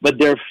cells, but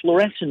they're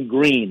fluorescent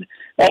green,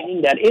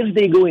 meaning that if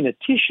they go in a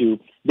tissue,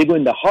 they go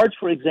in the heart,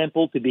 for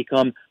example, to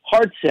become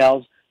heart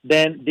cells,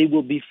 then they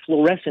will be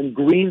fluorescent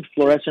green,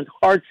 fluorescent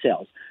heart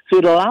cells. So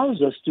it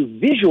allows us to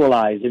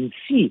visualize and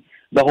see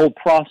the whole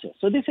process.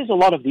 So this is a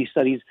lot of these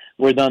studies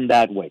were done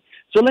that way.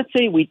 So let's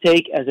say we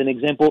take, as an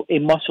example, a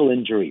muscle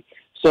injury.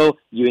 So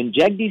you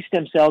inject these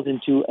stem cells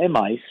into a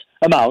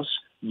mouse,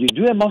 you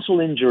do a muscle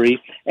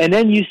injury, and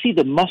then you see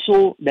the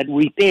muscle that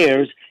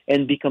repairs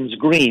and becomes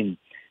green.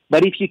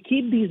 But if you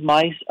keep these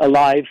mice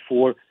alive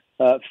for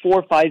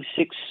 4, 5,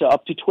 6,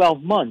 up to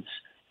 12 months,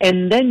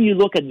 and then you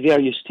look at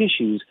various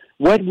tissues,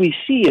 what we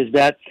see is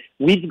that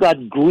we've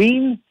got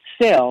green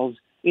cells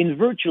in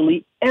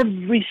virtually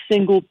every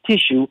single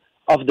tissue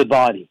of the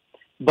body.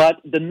 But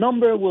the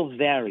number will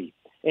vary.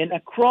 And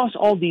across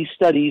all these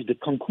studies, the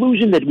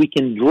conclusion that we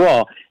can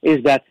draw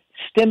is that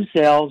stem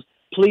cells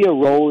play a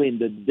role in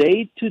the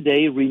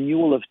day-to-day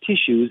renewal of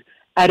tissues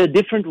at a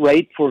different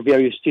rate for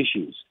various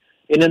tissues.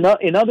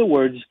 In other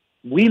words,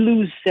 we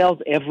lose cells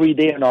every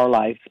day in our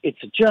life.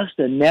 It's just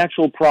a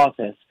natural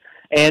process.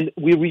 And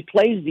we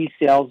replace these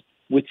cells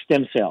with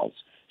stem cells.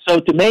 So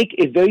to make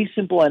a very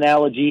simple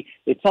analogy,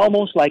 it's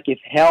almost like if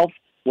health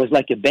was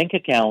like a bank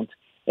account,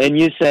 and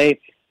you say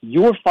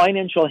your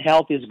financial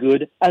health is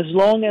good as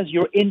long as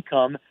your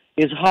income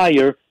is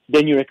higher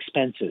than your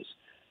expenses.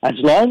 As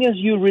long as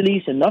you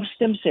release enough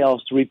stem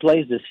cells to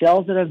replace the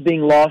cells that have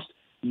been lost,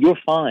 you're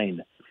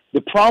fine.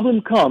 The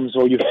problem comes,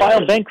 or you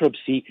file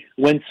bankruptcy,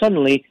 when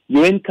suddenly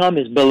your income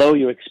is below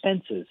your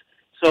expenses.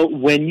 So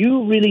when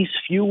you release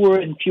fewer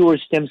and fewer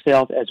stem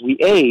cells as we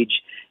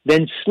age,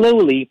 then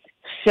slowly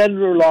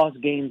cellular loss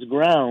gains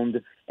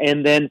ground,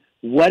 and then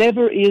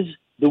whatever is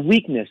the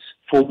weakness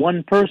for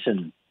one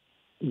person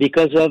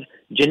because of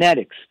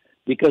genetics,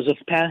 because of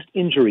past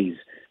injuries,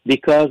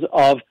 because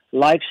of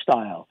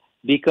lifestyle,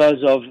 because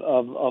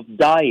of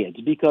diet,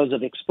 because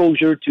of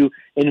exposure to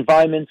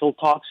environmental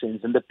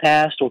toxins in the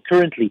past or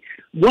currently,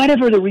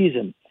 whatever the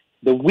reason,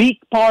 the weak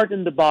part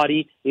in the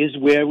body is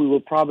where we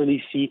will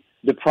probably see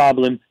the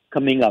problem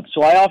coming up.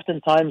 So I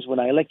oftentimes, when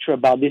I lecture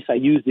about this, I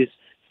use this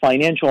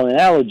financial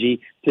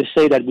analogy to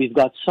say that we've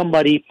got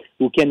somebody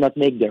who cannot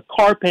make their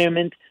car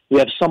payment, we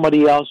have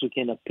somebody else who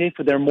cannot pay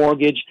for their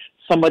mortgage,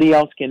 somebody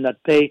else cannot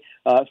pay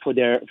for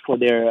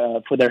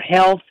their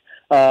health,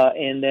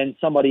 and then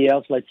somebody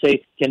else, let's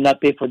say,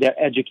 cannot pay for their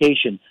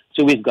education.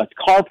 So we've got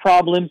car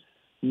problem,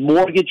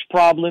 mortgage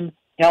problem,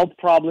 health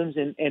problems,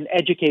 and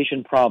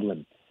education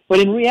problem. But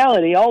in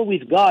reality, all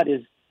we've got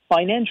is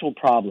financial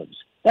problems.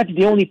 That's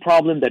the only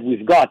problem that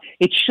we've got.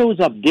 It shows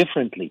up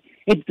differently.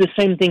 It's the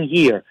same thing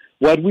here.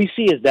 What we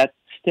see is that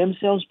stem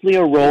cells play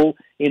a role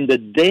in the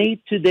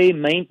day-to-day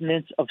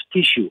maintenance of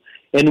tissue.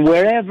 And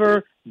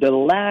wherever the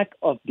lack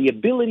of the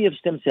ability of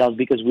stem cells,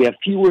 because we have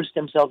fewer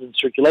stem cells in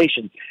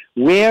circulation,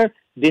 where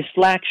this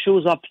lack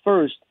shows up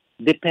first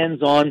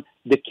depends on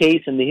the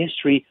case and the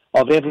history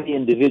of every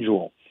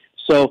individual.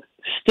 So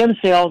stem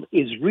cells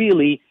is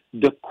really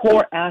the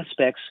core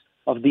aspects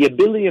of the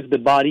ability of the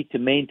body to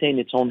maintain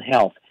its own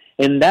health.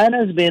 And that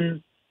has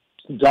been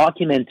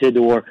documented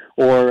or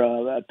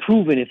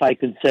proven, if I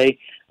could say,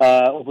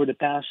 over the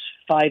past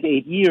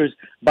 5-8 years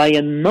by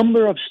a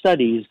number of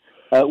studies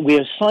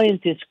where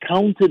scientists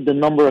counted the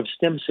number of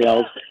stem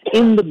cells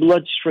in the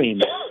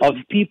bloodstream of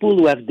people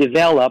who have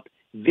developed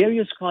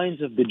various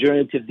kinds of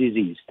degenerative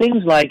disease,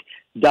 things like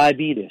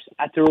diabetes,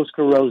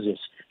 atherosclerosis,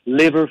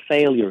 liver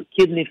failure,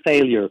 kidney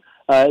failure,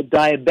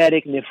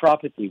 diabetic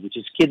nephropathy, which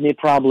is kidney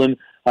problem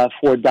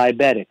for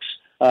diabetics,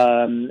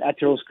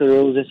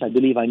 atherosclerosis, I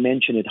believe I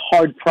mentioned it,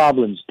 heart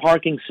problems,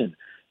 Parkinson,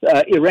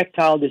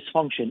 erectile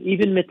dysfunction,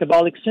 even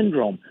metabolic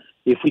syndrome.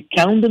 If we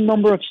count the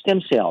number of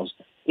stem cells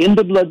in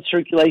the blood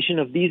circulation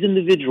of these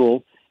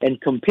individuals and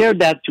compare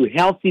that to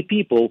healthy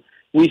people,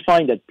 we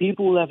find that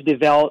people who have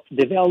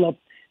developed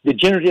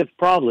degenerative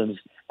problems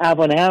have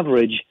on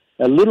average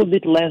a little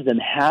bit less than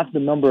half the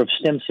number of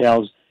stem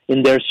cells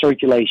in their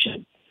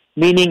circulation.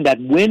 Meaning that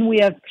when we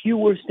have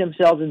fewer stem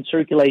cells in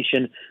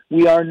circulation,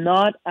 we are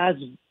not as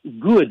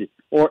good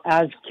or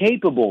as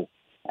capable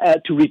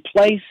to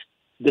replace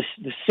the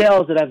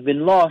cells that have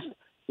been lost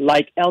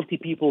like healthy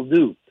people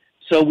do.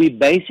 So we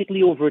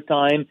basically, over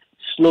time,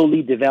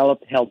 slowly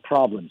develop health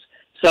problems.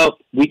 So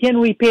we can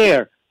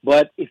repair,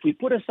 but if we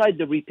put aside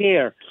the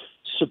repair,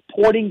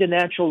 supporting the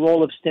natural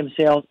role of stem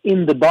cells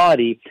in the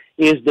body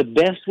is the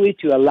best way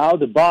to allow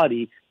the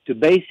body to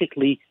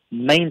basically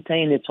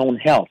maintain its own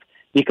health.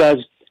 Because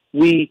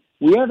we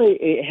have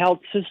a health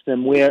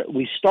system where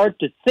we start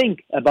to think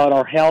about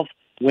our health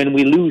when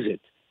we lose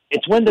it.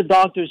 It's when the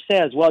doctor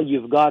says, well,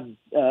 you've got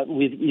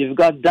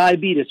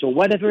diabetes or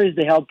whatever is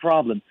the health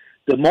problem.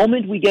 The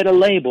moment we get a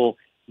label,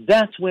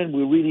 that's when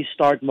we really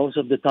start most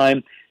of the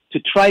time to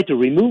try to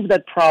remove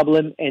that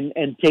problem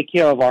and take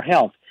care of our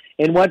health.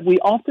 And what we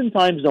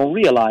oftentimes don't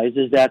realize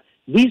is that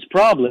these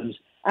problems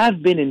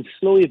have been in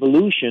slow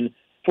evolution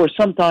for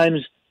sometimes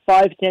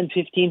 5, 10,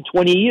 15,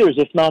 20 years,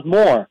 if not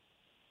more.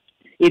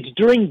 It's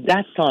during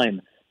that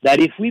time that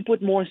if we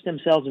put more stem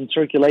cells in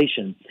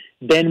circulation,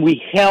 then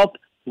we help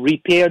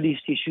repair these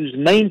tissues,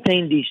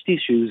 maintain these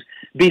tissues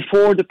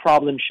before the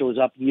problem shows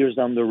up years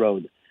down the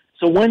road.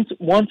 So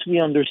once we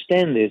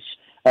understand this,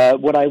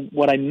 what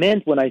I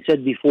meant when I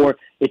said before,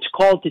 it's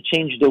called to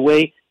change the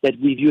way that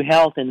we view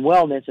health and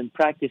wellness and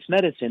practice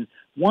medicine.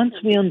 Once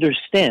we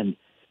understand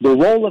the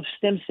role of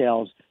stem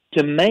cells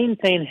to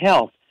maintain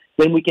health,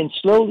 then we can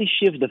slowly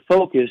shift the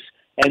focus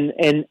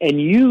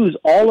and use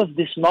all of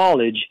this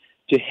knowledge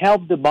to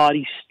help the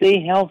body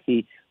stay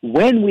healthy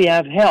when we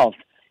have health,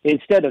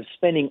 instead of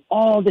spending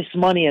all this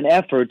money and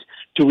effort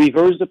to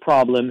reverse the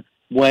problem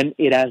when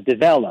it has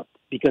developed,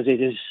 because it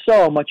is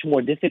so much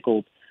more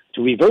difficult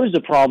to reverse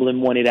the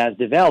problem when it has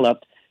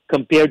developed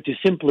compared to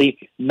simply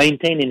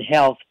maintaining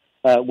health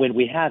when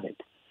we have it.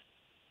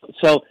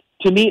 So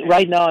to me,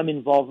 right now I'm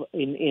involved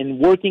in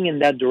working in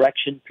that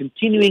direction,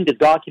 continuing the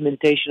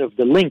documentation of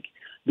the link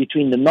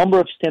between the number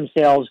of stem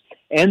cells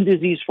and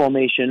disease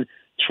formation,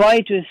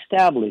 try to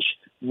establish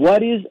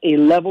what is a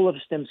level of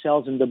stem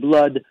cells in the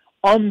blood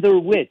under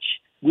which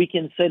we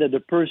can say that the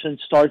person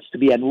starts to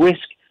be at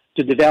risk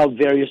to develop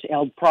various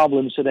health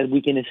problems, so that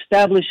we can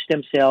establish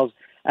stem cells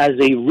as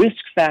a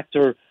risk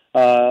factor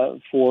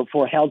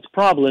for health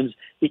problems.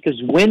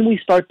 Because when we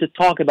start to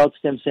talk about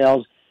stem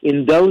cells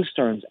in those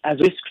terms as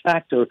a risk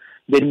factor,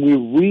 then we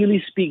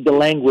really speak the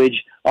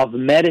language of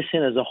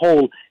medicine as a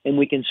whole, and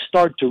we can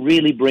start to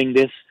really bring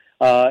this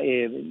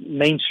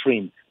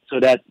mainstream so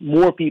that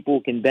more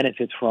people can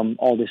benefit from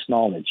all this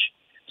knowledge.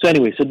 So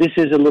anyway, so this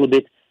is a little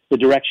bit the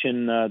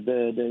direction,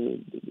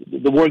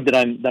 the work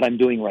that I'm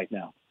doing right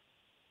now.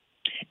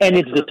 And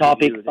it's the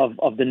topic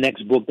of the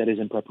next book that is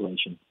in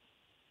preparation.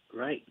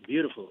 Right,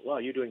 beautiful. Wow,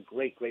 you're doing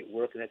great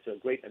work, and that's a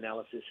great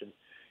analysis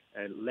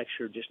and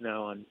lecture just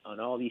now on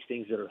all these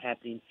things that are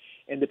happening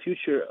and the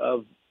future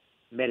of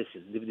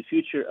medicine, the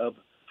future of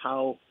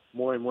how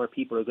more and more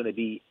people are going to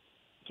be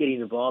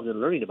getting involved and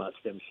learning about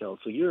stem cells.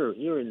 So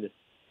you're in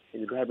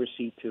the driver's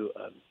seat to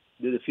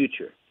do the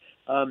future.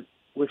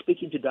 We're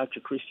speaking to Dr.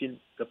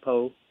 Christian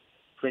Capot,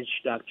 French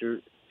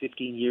doctor,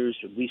 15 years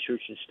of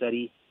research and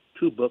study,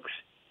 2 books,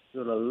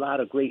 doing a lot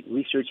of great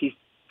research. He's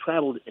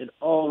traveled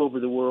all over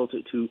the world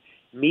to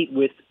meet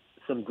with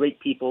some great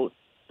people,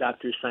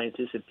 doctors,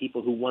 scientists, and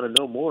people who want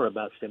to know more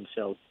about stem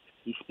cells.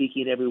 He's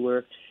speaking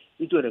everywhere.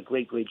 He's doing a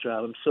great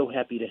job. I'm so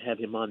happy to have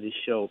him on this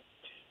show.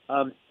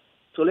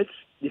 So let's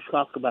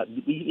talk about,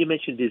 you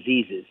mentioned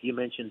diseases. You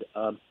mentioned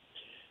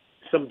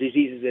some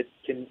diseases that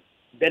can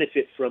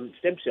benefit from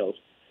stem cells.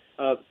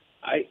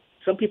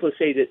 Some people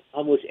say that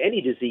almost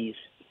any disease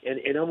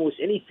and almost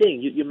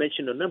anything, you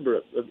mentioned a number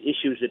of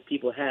issues that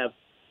people have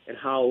and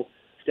how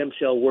stem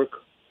cell work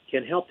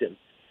can help them.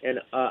 And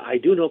I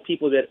do know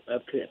people that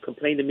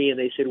complain to me and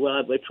they said, well,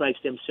 I've tried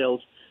stem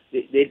cells.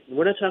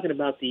 We're not talking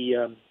about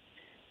the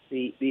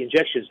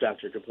injections,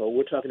 Dr. Capot.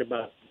 We're talking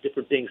about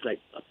different things like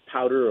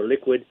powder or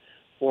liquid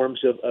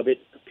forms of it,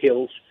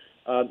 pills.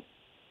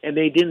 And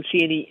they didn't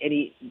see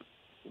any.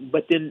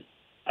 But then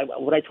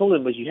what I told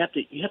them was you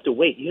have to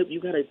wait. You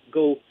got to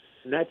go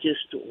not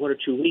just 1 or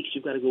 2 weeks.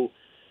 You've got to go.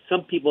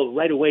 Some people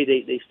right away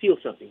they feel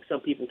something. Some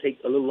people take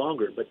a little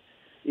longer, but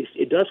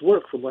it does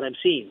work from what I'm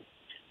seeing.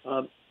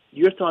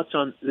 Your thoughts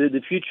on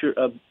the future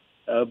of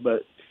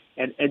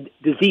and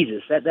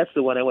diseases? That's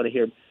the one I want to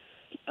hear.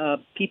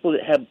 People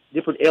that have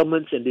different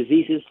ailments and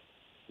diseases,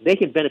 they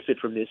can benefit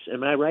from this.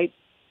 Am I right?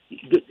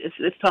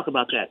 Let's talk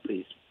about that,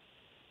 please.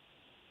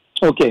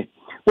 Okay.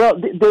 Well,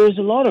 there is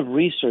a lot of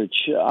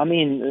research. I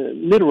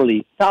mean,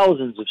 literally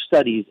thousands of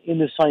studies in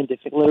the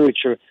scientific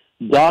literature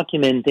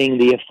documenting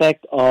the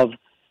effect of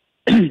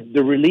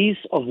the release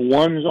of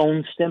one's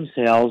own stem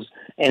cells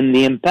and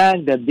the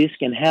impact that this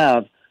can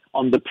have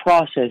on the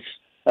process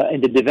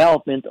and the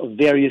development of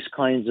various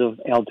kinds of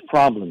health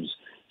problems.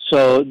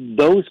 So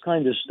those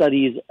kinds of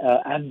studies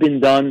have been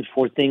done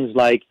for things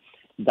like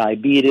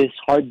diabetes,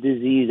 heart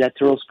disease,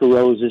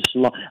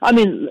 atherosclerosis. I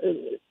mean,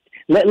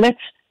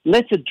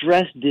 let's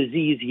address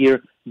disease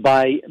here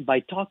by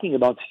talking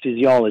about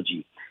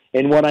physiology.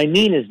 And what I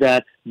mean is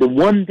that the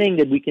one thing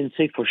that we can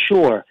say for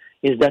sure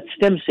is that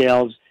stem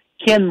cells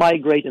can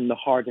migrate in the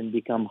heart and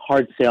become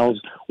heart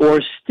cells, or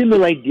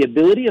stimulate the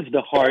ability of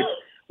the heart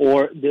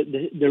or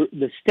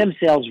the stem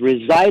cells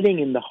residing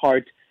in the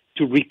heart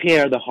to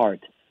repair the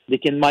heart. They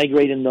can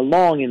migrate in the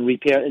lung and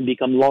repair and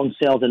become lung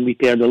cells and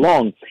repair the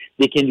lung.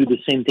 They can do the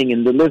same thing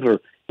in the liver,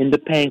 in the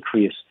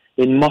pancreas,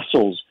 in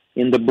muscles,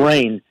 in the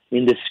brain,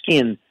 in the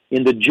skin,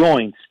 in the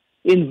joints,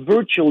 in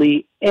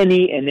virtually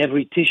any and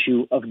every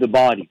tissue of the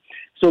body.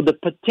 So the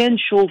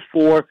potential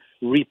for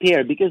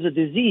repair, because a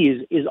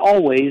disease is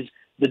always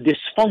the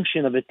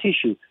dysfunction of a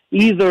tissue,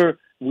 either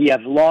we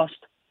have lost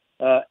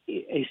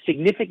a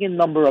significant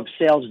number of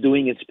cells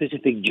doing a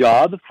specific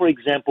job. For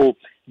example,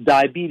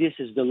 diabetes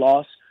is the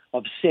loss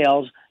of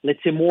cells,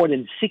 let's say more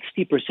than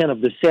 60%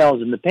 of the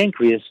cells in the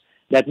pancreas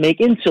that make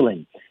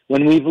insulin.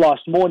 When we've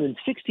lost more than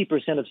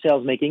 60% of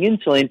cells making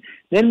insulin,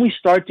 then we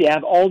start to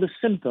have all the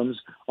symptoms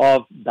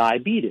of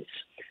diabetes.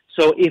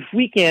 So if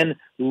we can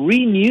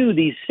renew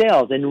these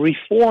cells and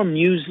reform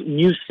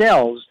new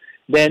cells,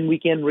 then we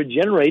can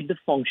regenerate the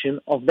function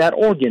of that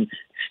organ.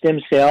 Stem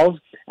cells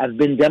have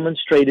been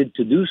demonstrated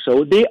to do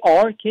so. They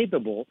are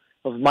capable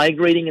of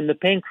migrating in the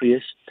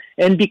pancreas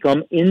and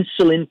become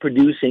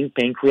insulin-producing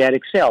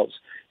pancreatic cells.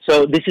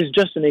 So this is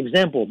just an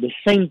example. The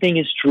same thing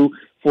is true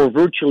for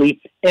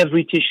virtually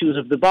every tissues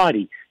of the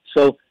body.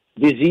 So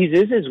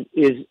diseases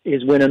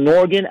is when an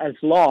organ has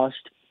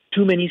lost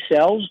too many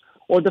cells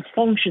or the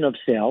function of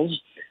cells,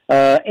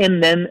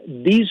 and then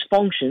these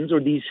functions or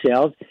these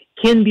cells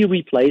can be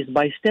replaced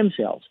by stem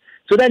cells.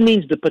 So that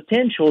means the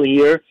potential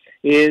here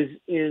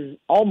is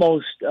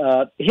almost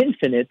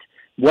infinite.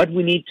 What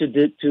we need to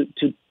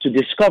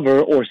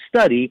discover or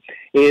study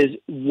is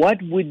what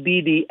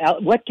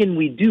can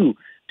we do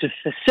to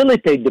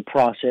facilitate the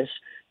process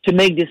to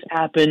make this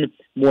happen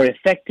more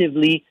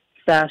effectively,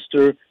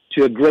 faster,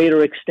 to a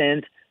greater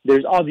extent.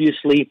 There's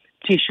obviously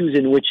tissues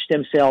in which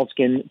stem cells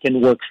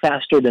can work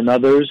faster than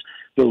others.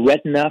 The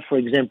retina, for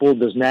example,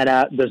 does not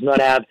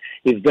have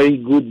a very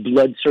good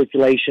blood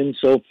circulation,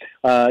 so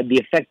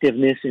the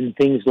effectiveness in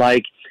things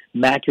like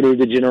macular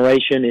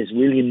degeneration is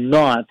really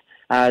not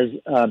as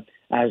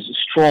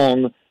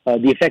strong.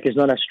 The effect is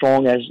not as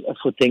strong as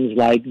for things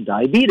like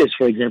diabetes,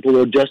 for example,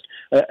 or just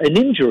an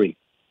injury.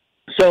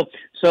 So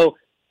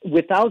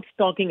without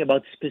talking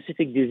about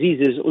specific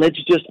diseases, let's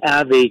just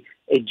have a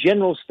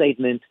general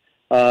statement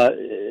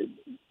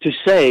to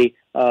say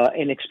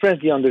and express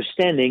the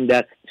understanding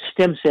that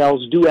stem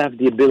cells do have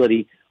the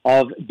ability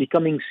of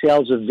becoming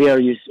cells of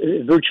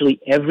virtually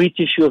every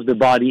tissue of the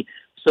body.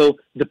 So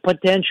the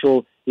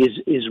potential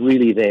is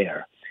really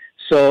there.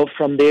 So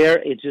from there,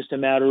 it's just a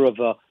matter of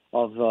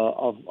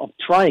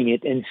trying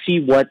it and see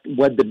what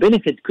the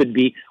benefit could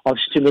be of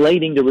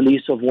stimulating the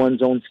release of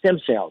one's own stem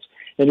cells.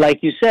 And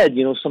like you said,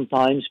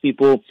 sometimes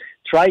people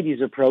try this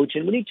approach,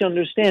 and we need to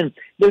understand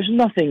there's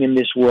nothing in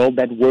this world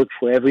that works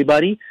for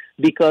everybody,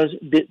 because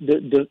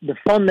the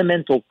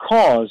fundamental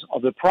cause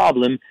of the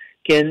problem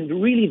can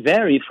really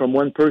vary from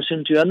one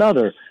person to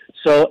another.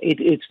 So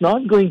it's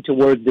not going to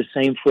work the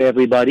same for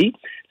everybody.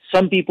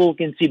 Some people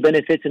can see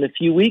benefits in a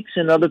few weeks,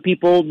 and other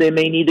people, they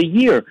may need a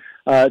year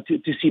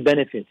to see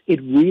benefits.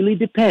 It really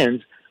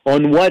depends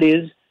on what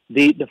is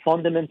the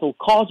fundamental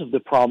cause of the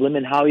problem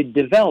and how it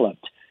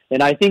developed.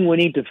 And I think we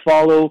need to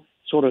follow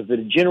sort of the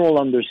general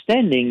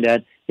understanding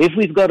that if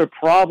we've got a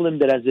problem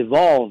that has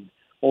evolved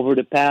over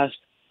the past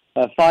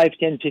 5,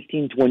 10,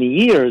 15, 20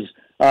 years,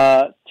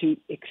 to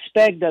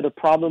expect that a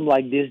problem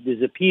like this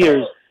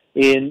disappears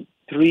in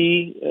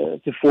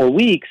 3 to 4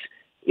 weeks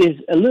is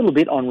a little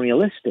bit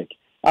unrealistic.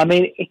 I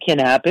mean, it can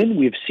happen.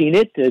 We've seen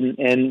it,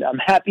 and I'm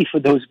happy for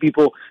those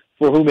people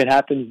for whom it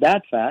happens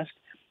that fast.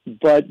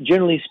 But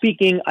generally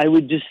speaking, I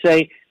would just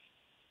say,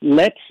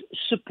 let's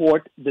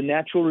support the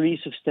natural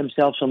release of stem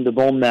cells from the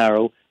bone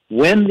marrow.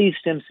 When these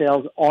stem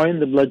cells are in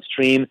the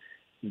bloodstream,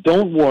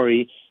 don't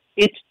worry.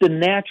 It's the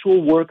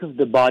natural work of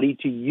the body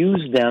to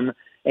use them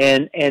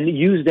and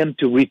use them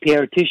to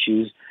repair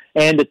tissues.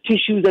 And the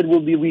tissues that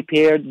will be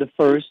repaired the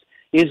first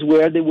is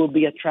where they will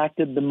be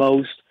attracted the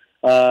most,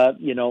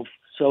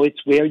 so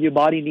it's where your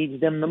body needs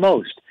them the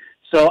most.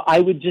 So I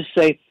would just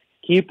say,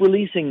 keep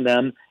releasing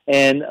them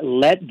and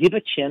give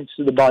a chance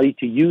to the body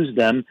to use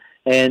them,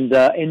 and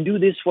do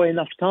this for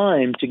enough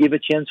time to give a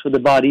chance for the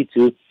body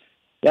to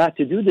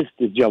do this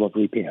job of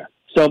repair.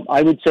 So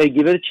I would say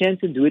give it a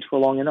chance and do it for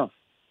long enough.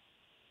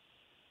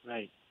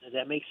 Right.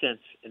 That makes sense.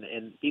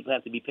 And people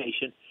have to be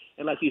patient.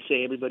 And like you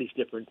say, everybody's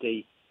different.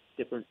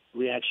 Different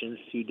reactions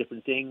to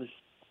different things.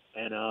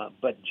 And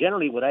but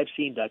generally what I've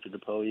seen, Dr.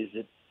 DePoe, is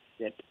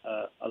that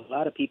a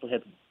lot of people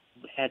have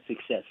had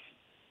success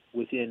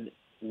within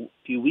a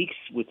few weeks,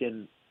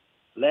 within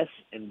less,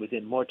 and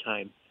within more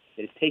time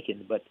that it's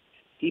taken. But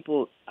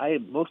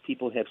most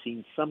people have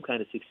seen some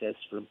kind of success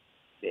from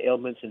the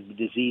ailments and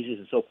diseases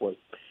and so forth.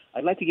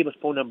 I'd like to give a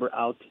phone number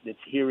out that's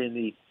here in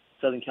the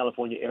Southern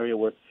California area,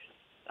 where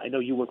I know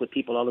you work with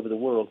people all over the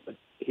world, but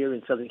here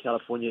in Southern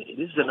California,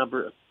 this is a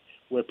number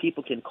where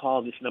people can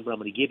call this number I'm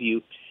going to give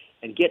you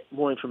and get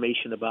more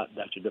information about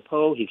Dr.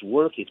 DePoe, his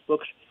work, his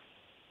books,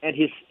 and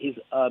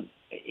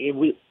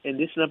and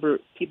this number,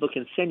 people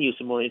can send you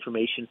some more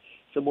information,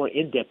 some more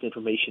in-depth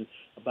information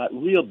about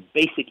real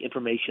basic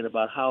information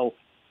about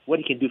what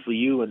he can do for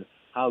you and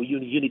how you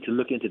need to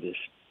look into this.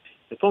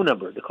 The phone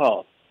number to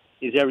call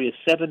is area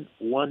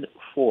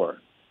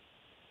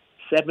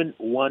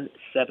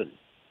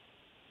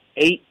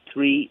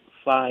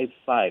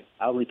 714-717-8355.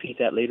 I'll repeat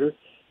that later.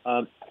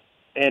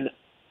 And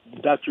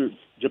Dr.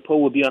 DePoe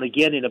will be on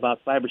again in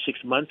about 5 or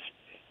 6 months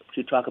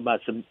to talk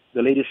about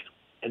the latest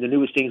and the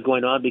newest things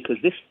going on, because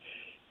this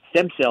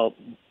stem cell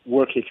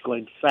work is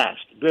going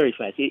fast, very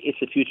fast. It's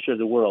the future of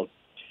the world.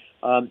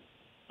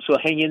 So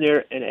hang in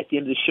there, and at the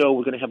end of the show,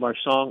 we're going to have our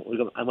song.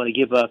 I'm going to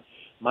give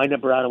my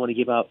number out. I want to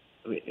give out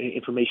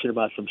information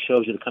about some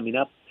shows that are coming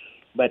up.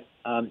 But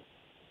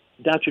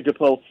Dr.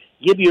 DePoe,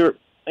 give your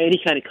any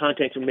kind of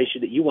contact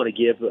information that you want to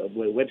give, a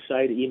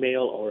website,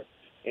 email, or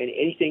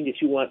anything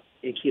that you want.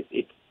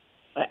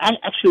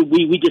 Actually,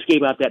 we just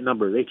gave out that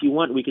number. If you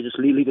want, we can just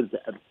leave it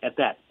at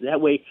that.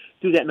 That way,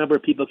 through that number,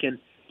 people can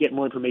get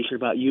more information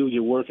about you,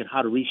 your work, and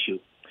how to reach you.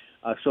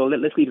 So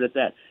let's leave it at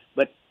that.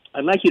 But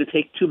I'd like you to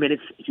take 2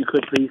 minutes, if you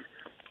could, please.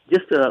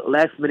 Just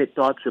last-minute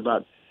thoughts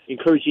about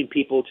encouraging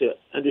people to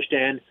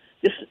understand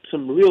just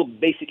some real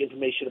basic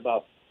information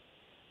about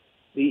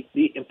the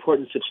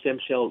importance of stem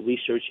cell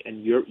research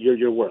and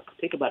your work.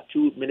 Take about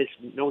 2 minutes,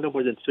 no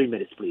more than 3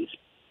 minutes, please.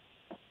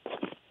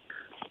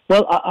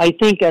 Well, I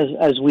think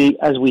as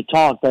we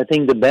talked, I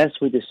think the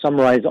best way to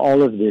summarize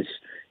all of this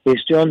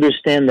is to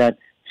understand that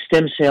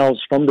stem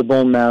cells from the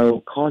bone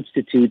marrow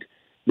constitute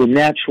the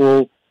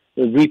natural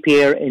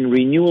repair and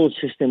renewal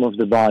system of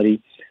the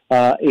body.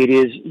 It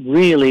is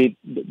really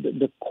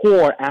the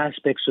core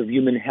aspects of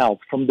human health.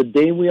 From the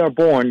day we are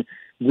born,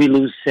 we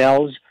lose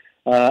cells,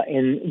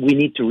 and we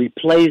need to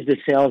replace the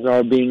cells that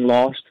are being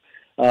lost.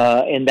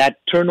 And that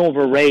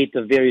turnover rate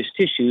of various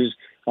tissues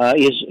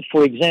is,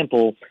 for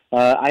example,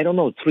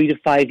 3 to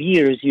 5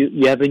 years,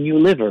 you have a new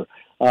liver.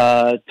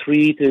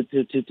 3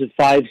 to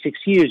 5, 6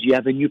 years, you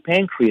have a new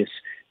pancreas.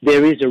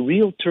 There is a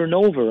real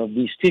turnover of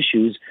these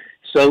tissues.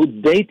 So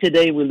day to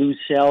day, we lose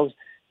cells.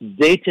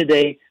 Day to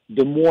day,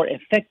 the more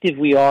effective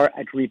we are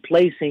at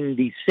replacing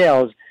these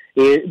cells,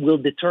 it will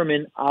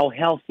determine how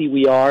healthy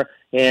we are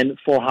and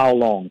for how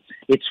long.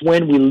 It's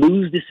when we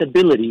lose this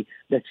ability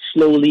that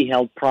slowly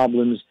health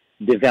problems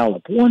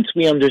develop. Once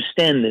we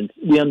understand it,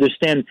 we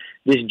understand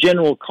this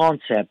general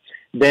concept,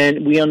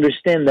 then we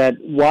understand that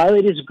while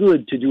it is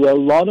good to do a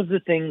lot of the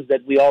things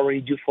that we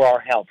already do for our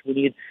health, we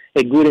need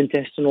a good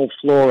intestinal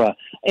flora,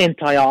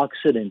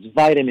 antioxidants,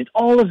 vitamins,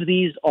 all of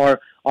these are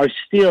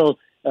still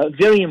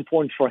very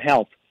important for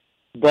health.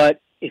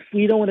 But if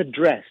we don't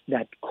address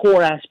that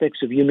core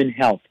aspects of human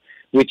health,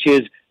 which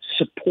is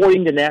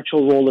supporting the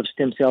natural role of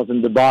stem cells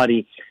in the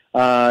body,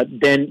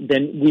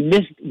 then we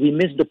miss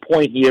the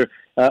point here,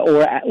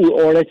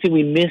 or let's say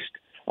we missed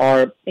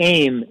our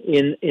aim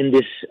in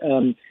this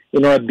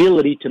in our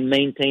ability to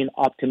maintain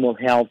optimal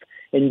health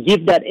and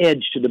give that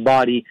edge to the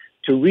body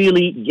to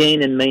really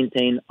gain and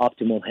maintain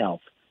optimal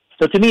health.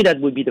 So to me, that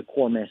would be the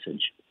core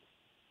message.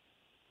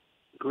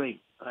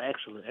 Great,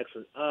 excellent.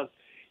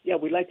 Yeah,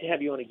 we'd like to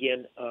have you on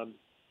again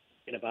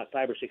in about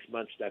 5 or 6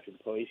 months, Dr.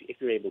 DePoe, if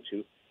you're able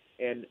to.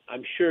 And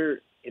I'm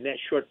sure in that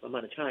short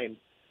amount of time,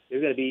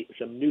 there's going to be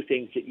some new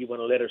things that you want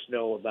to let us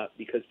know about,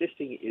 because this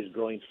thing is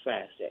growing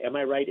fast. Am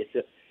I right?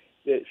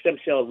 The stem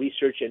cell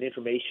research and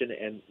information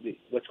and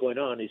what's going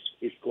on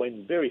is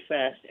going very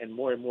fast, and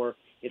more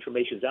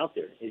information is out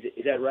there.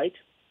 Is that right?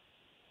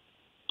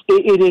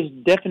 It is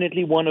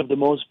definitely one of the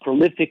most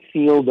prolific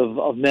fields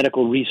of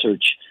medical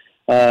research.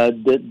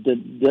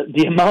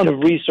 The amount of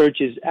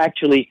research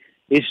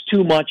is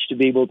too much to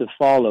be able to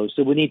follow.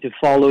 So we need to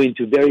follow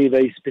into very,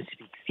 very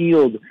specific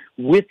field.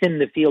 Within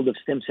the field of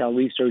stem cell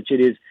research,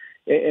 it is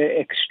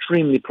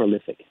extremely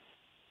prolific.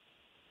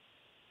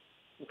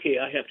 Okay,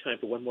 I have time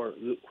for one more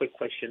quick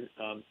question,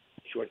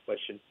 short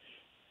question.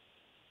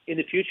 In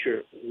the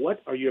future,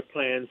 what are your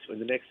plans in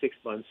the next 6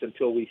 months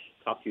until we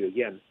talk to you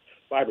again,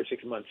 5 or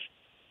 6 months?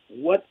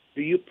 What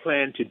do you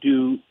plan to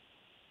do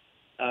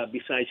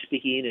besides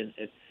speaking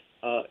and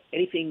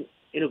anything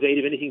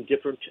innovative, anything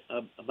different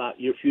about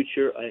your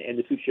future and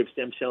the future of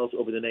stem cells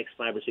over the next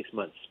 5 or 6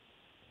 months?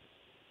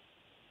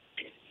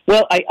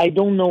 Well, I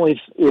don't know if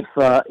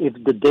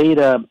the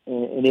data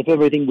and if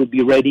everything would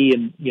be ready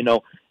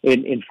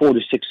in 4 to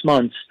 6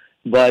 months.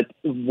 But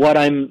what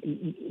I'm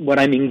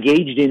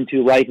engaged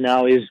into right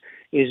now is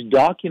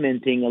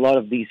documenting a lot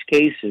of these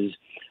cases,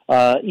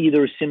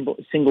 either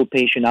single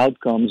patient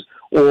outcomes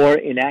or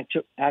in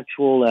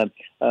actual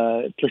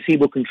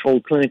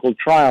placebo-controlled clinical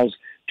trials,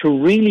 to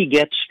really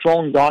get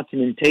strong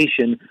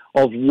documentation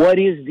of what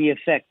is the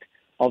effect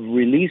of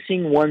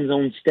releasing one's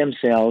own stem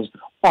cells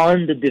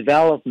on the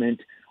development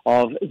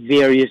of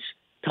various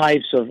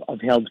types of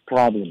health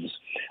problems.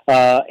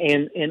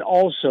 And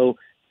also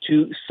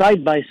to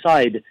side by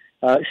side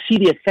see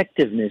the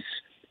effectiveness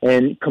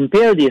and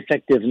compare the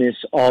effectiveness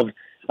of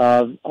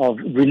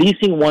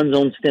releasing one's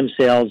own stem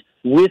cells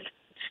with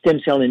stem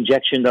cell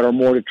injection that are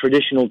more the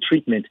traditional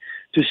treatment,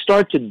 to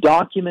start to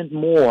document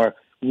more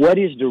what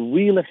is the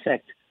real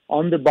effect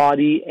on the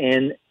body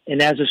and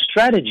as a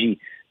strategy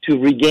to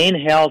regain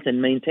health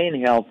and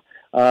maintain health,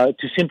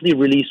 to simply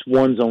release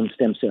one's own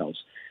stem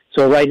cells.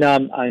 So right now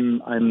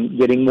I'm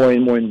getting more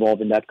and more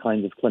involved in that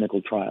kind of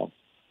clinical trial.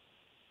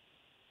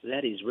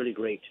 That is really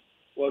great.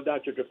 Well,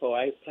 Dr. DePoe,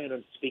 I plan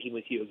on speaking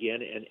with you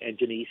again, and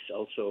Denise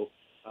also,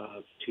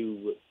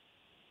 to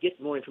get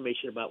more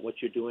information about what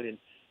you're doing, and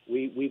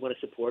we want to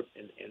support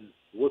and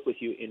work with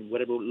you in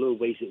whatever little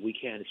ways that we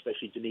can,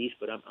 especially Denise,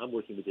 but I'm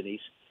working with Denise.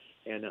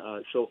 And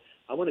so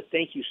I want to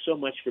thank you so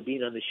much for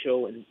being on the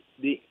show, and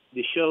the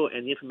show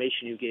and the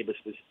information you gave us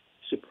was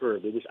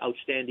superb. It was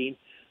outstanding.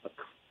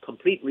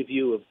 complete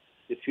review of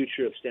the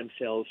future of stem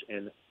cells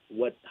and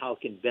how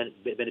it can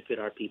benefit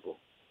our people.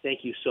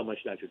 Thank you so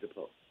much, Dr.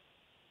 DePaul.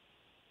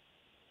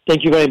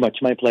 Thank you very much.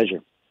 My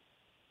pleasure.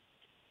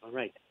 All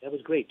right. That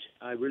was great.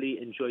 I really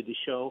enjoyed the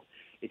show.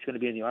 It's going to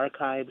be in the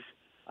archives.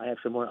 I have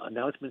some more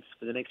announcements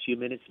for the next few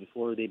minutes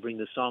before they bring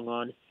the song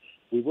on.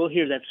 We will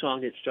hear that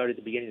song that started at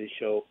the beginning of the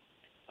show,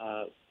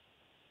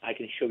 I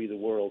Can Show You the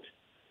World.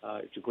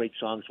 It's a great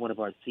song. It's one of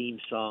our theme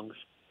songs.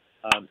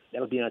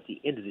 That'll be at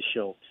the end of the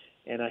show.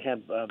 And I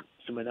have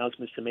some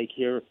announcements to make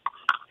here.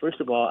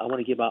 First of all, I want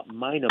to give out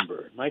my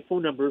number. My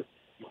phone number,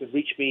 you can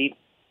reach me.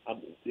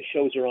 The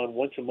shows are on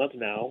once a month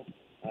now,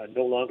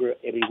 no longer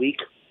every week.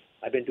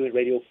 I've been doing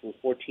radio for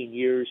 14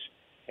 years,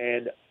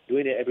 and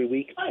doing it every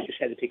week, I just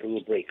had to take a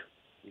little break.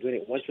 I'm doing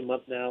it once a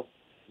month now.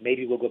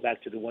 Maybe we'll go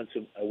back to the once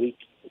a week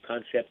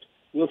concept.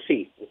 We'll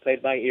see. We'll play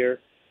it by ear.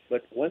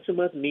 But once a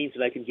month means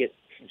that I can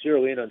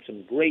zero in on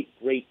some great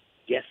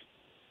guest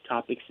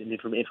topics and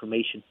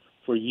information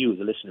for you,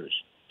 the listeners.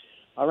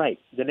 All right.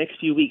 The next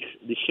few weeks,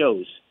 the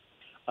shows.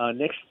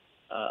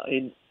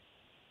 In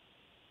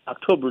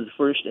October the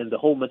 1st and the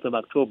whole month of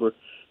October,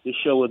 this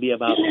show will be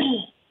about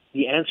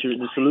the answer and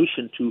the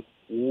solution to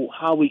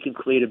how we can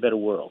create a better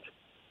world.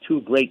 Two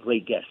great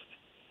guests.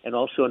 And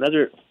also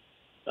another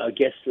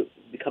guest to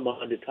come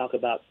on to talk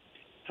about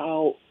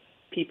how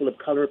people of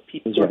color,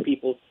 poor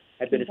people,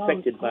 have been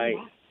affected by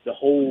the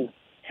whole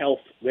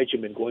health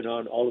regimen going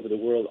on all over the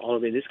world, all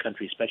over in this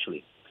country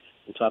especially.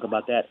 We'll talk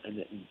about that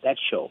in that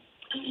show.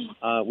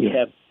 We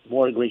have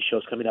more great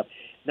shows coming up.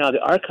 Now, the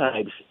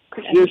archives,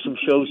 here's some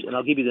shows, and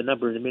I'll give you the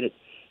number in a minute.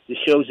 The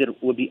shows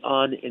that will be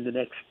on in the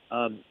next,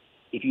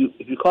 if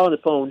you call on the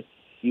phone,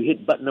 you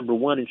hit button number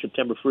 1 in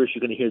September 1st, you're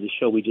going to hear the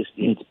show we just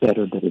did. It's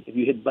better. If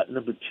you hit button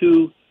number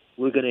 2,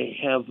 we're going to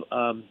have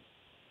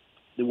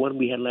the one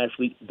we had last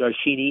week,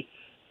 Darshini,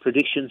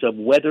 predictions of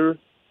weather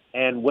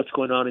and what's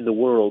going on in the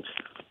world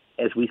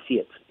as we see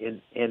it.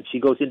 And she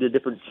goes into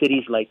different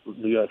cities like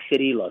New York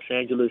City, Los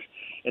Angeles,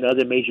 and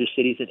other major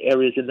cities and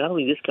areas, and not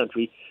only this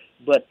country,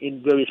 but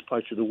in various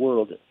parts of the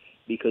world,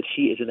 because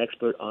she is an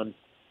expert on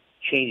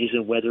changes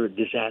in weather,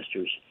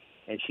 disasters,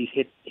 and she's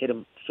hit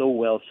them so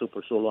well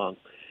for so long.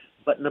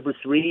 But number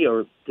 3,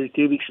 or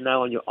 3 weeks from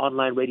now on your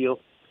online radio,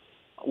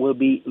 will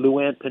be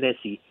Luann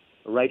Panesi,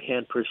 a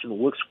right-hand person,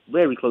 works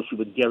very closely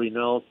with Gary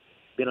Null,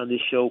 been on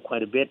this show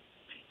quite a bit,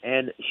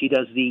 and she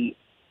does the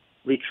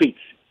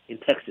retreats in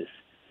Texas.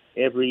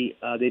 They've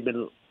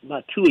been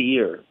about 2 a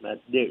year.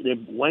 They're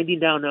winding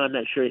down now. I'm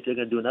not sure if they're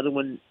going to do another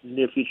one in the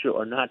near future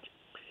or not,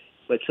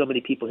 but so many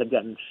people have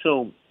gotten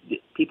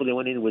people that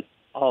went in with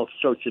all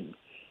sorts of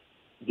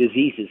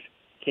diseases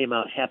came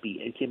out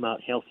happy and came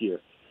out healthier.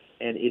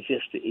 And it's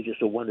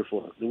just a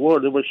wonderful, the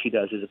work she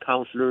does as a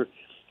counselor,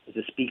 as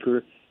a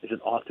speaker, as an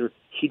author.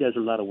 She does a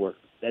lot of work.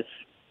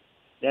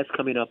 That's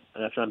coming up,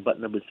 and that's on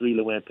button number 3,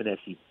 Luann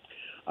Panesi.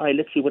 All right,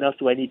 let's see, what else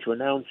do I need to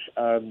announce?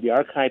 The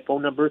archive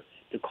phone number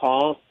to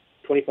call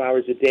 24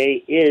 hours a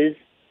day is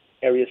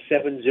area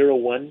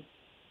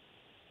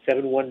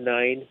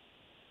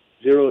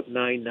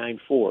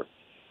 701-719-0994.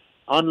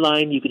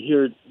 Online, you can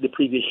hear the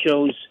previous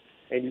shows,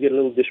 and you get a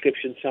little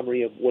description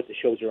summary of what the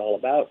shows are all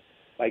about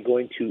by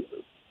going to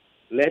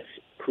Let's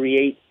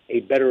Create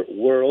a Better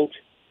World,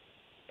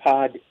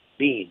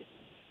 Podbean.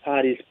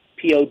 Pod is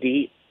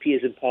P-O-D, P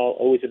as in Paul,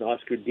 O as in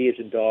Oscar, D as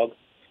in dog,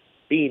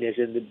 Bean as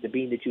in the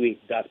bean that you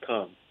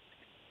eat.com.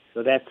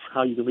 So that's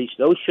how you can reach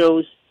those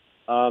shows.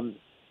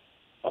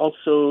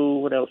 Also,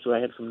 what else? So I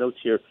have some notes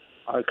here.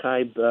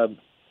 Archive.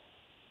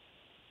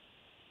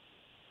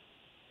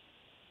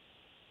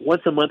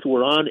 Once a month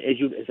we're on,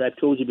 as I've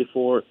told you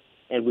before,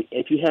 and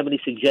if you have any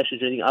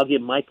suggestions or anything, I'll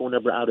give my phone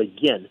number out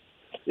again.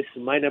 This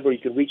is my number. You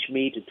can reach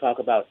me to talk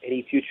about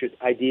any future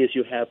ideas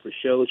you have for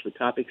shows, for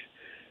topics.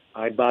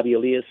 I'm Bobby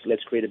Elias.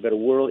 Let's Create a Better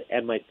World.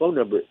 And my phone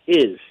number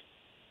is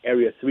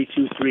area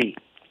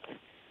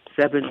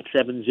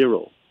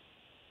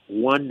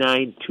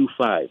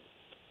 323-770-1925.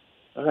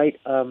 All right.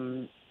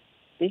 I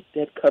think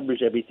that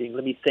covers everything.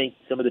 Let me thank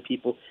some of the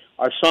people.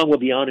 Our song will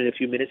be on in a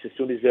few minutes as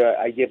soon as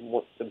I give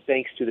some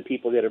thanks to the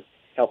people that have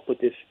helped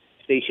put this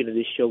station and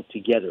this show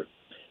together.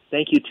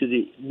 Thank you to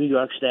the New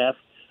York staff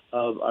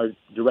of our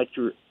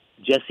director,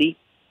 Jesse,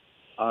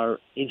 our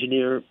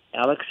engineer,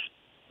 Alex.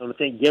 I want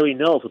to thank Gary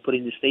Null for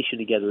putting this station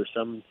together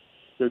some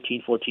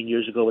 13, 14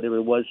 years ago, whatever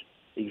it was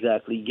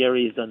exactly.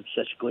 Gary has done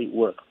such great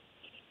work.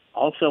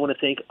 Also, I want to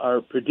thank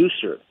our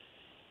producer,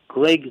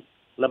 Greg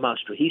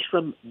Lamastra. He's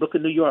from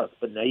Brooklyn, New York,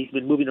 but now he's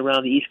been moving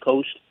around the East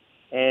Coast.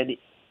 And,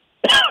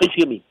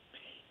 excuse me,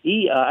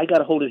 I got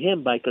a hold of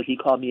him because he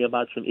called me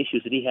about some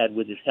issues that he had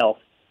with his health.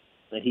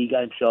 And he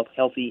got himself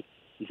healthy.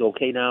 He's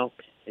okay now.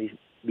 And he's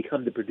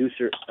become the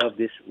producer of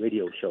this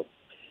radio show.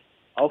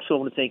 Also, I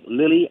want to thank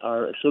Lily,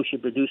 our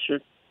associate producer,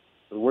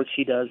 for the work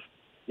she does.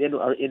 Then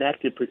our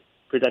inactive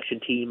production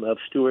team of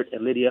Stuart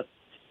and Lydia.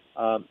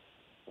 I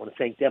want to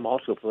thank them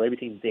also for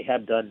everything they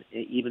have done,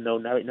 even though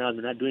right now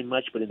they're not doing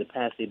much, but in the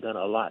past they've done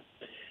a lot.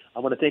 I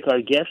want to thank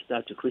our guest,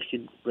 Dr.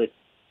 Christian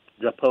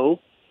Drapeau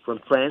from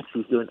France,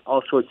 who's doing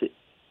all sorts of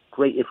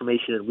great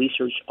information and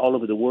research all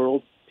over the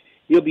world.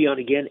 You'll be on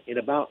again in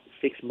about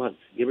 6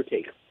 months, give or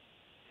take.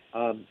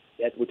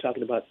 That we're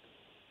talking about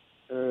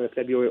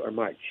February or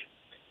March.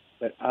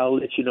 But I'll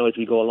let you know as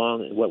we go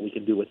along and what we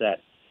can do with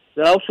that.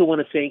 And I also want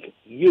to thank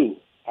you,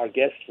 our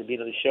guests, for being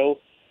on the show.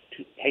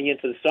 To hang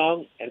into the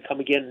song and come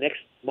again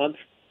next month,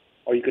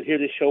 or you could hear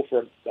this show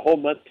for the whole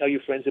month. Tell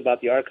your friends about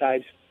the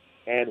archives,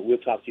 and we'll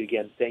talk to you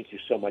again. Thank you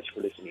so much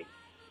for listening.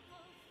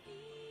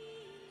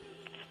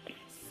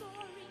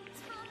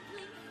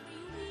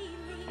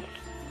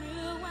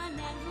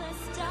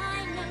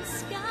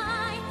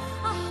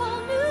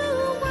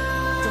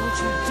 Don't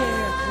you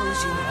dare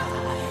close your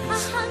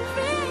eyes.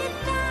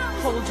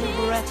 Hold your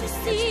breath, it's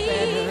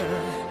better.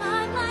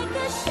 I'm like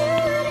a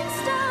shooting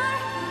star.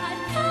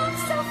 I've come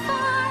so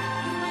far.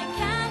 I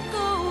can't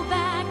go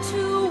back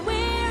to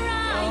where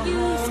I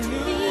used to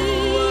be.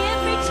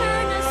 Every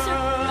turn a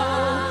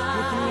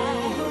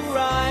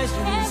surprise.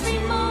 Every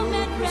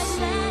moment red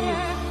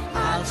letter.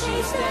 I'll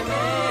chase them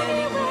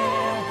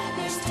anywhere.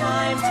 There's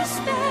time to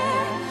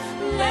spare.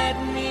 Let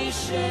me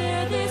share.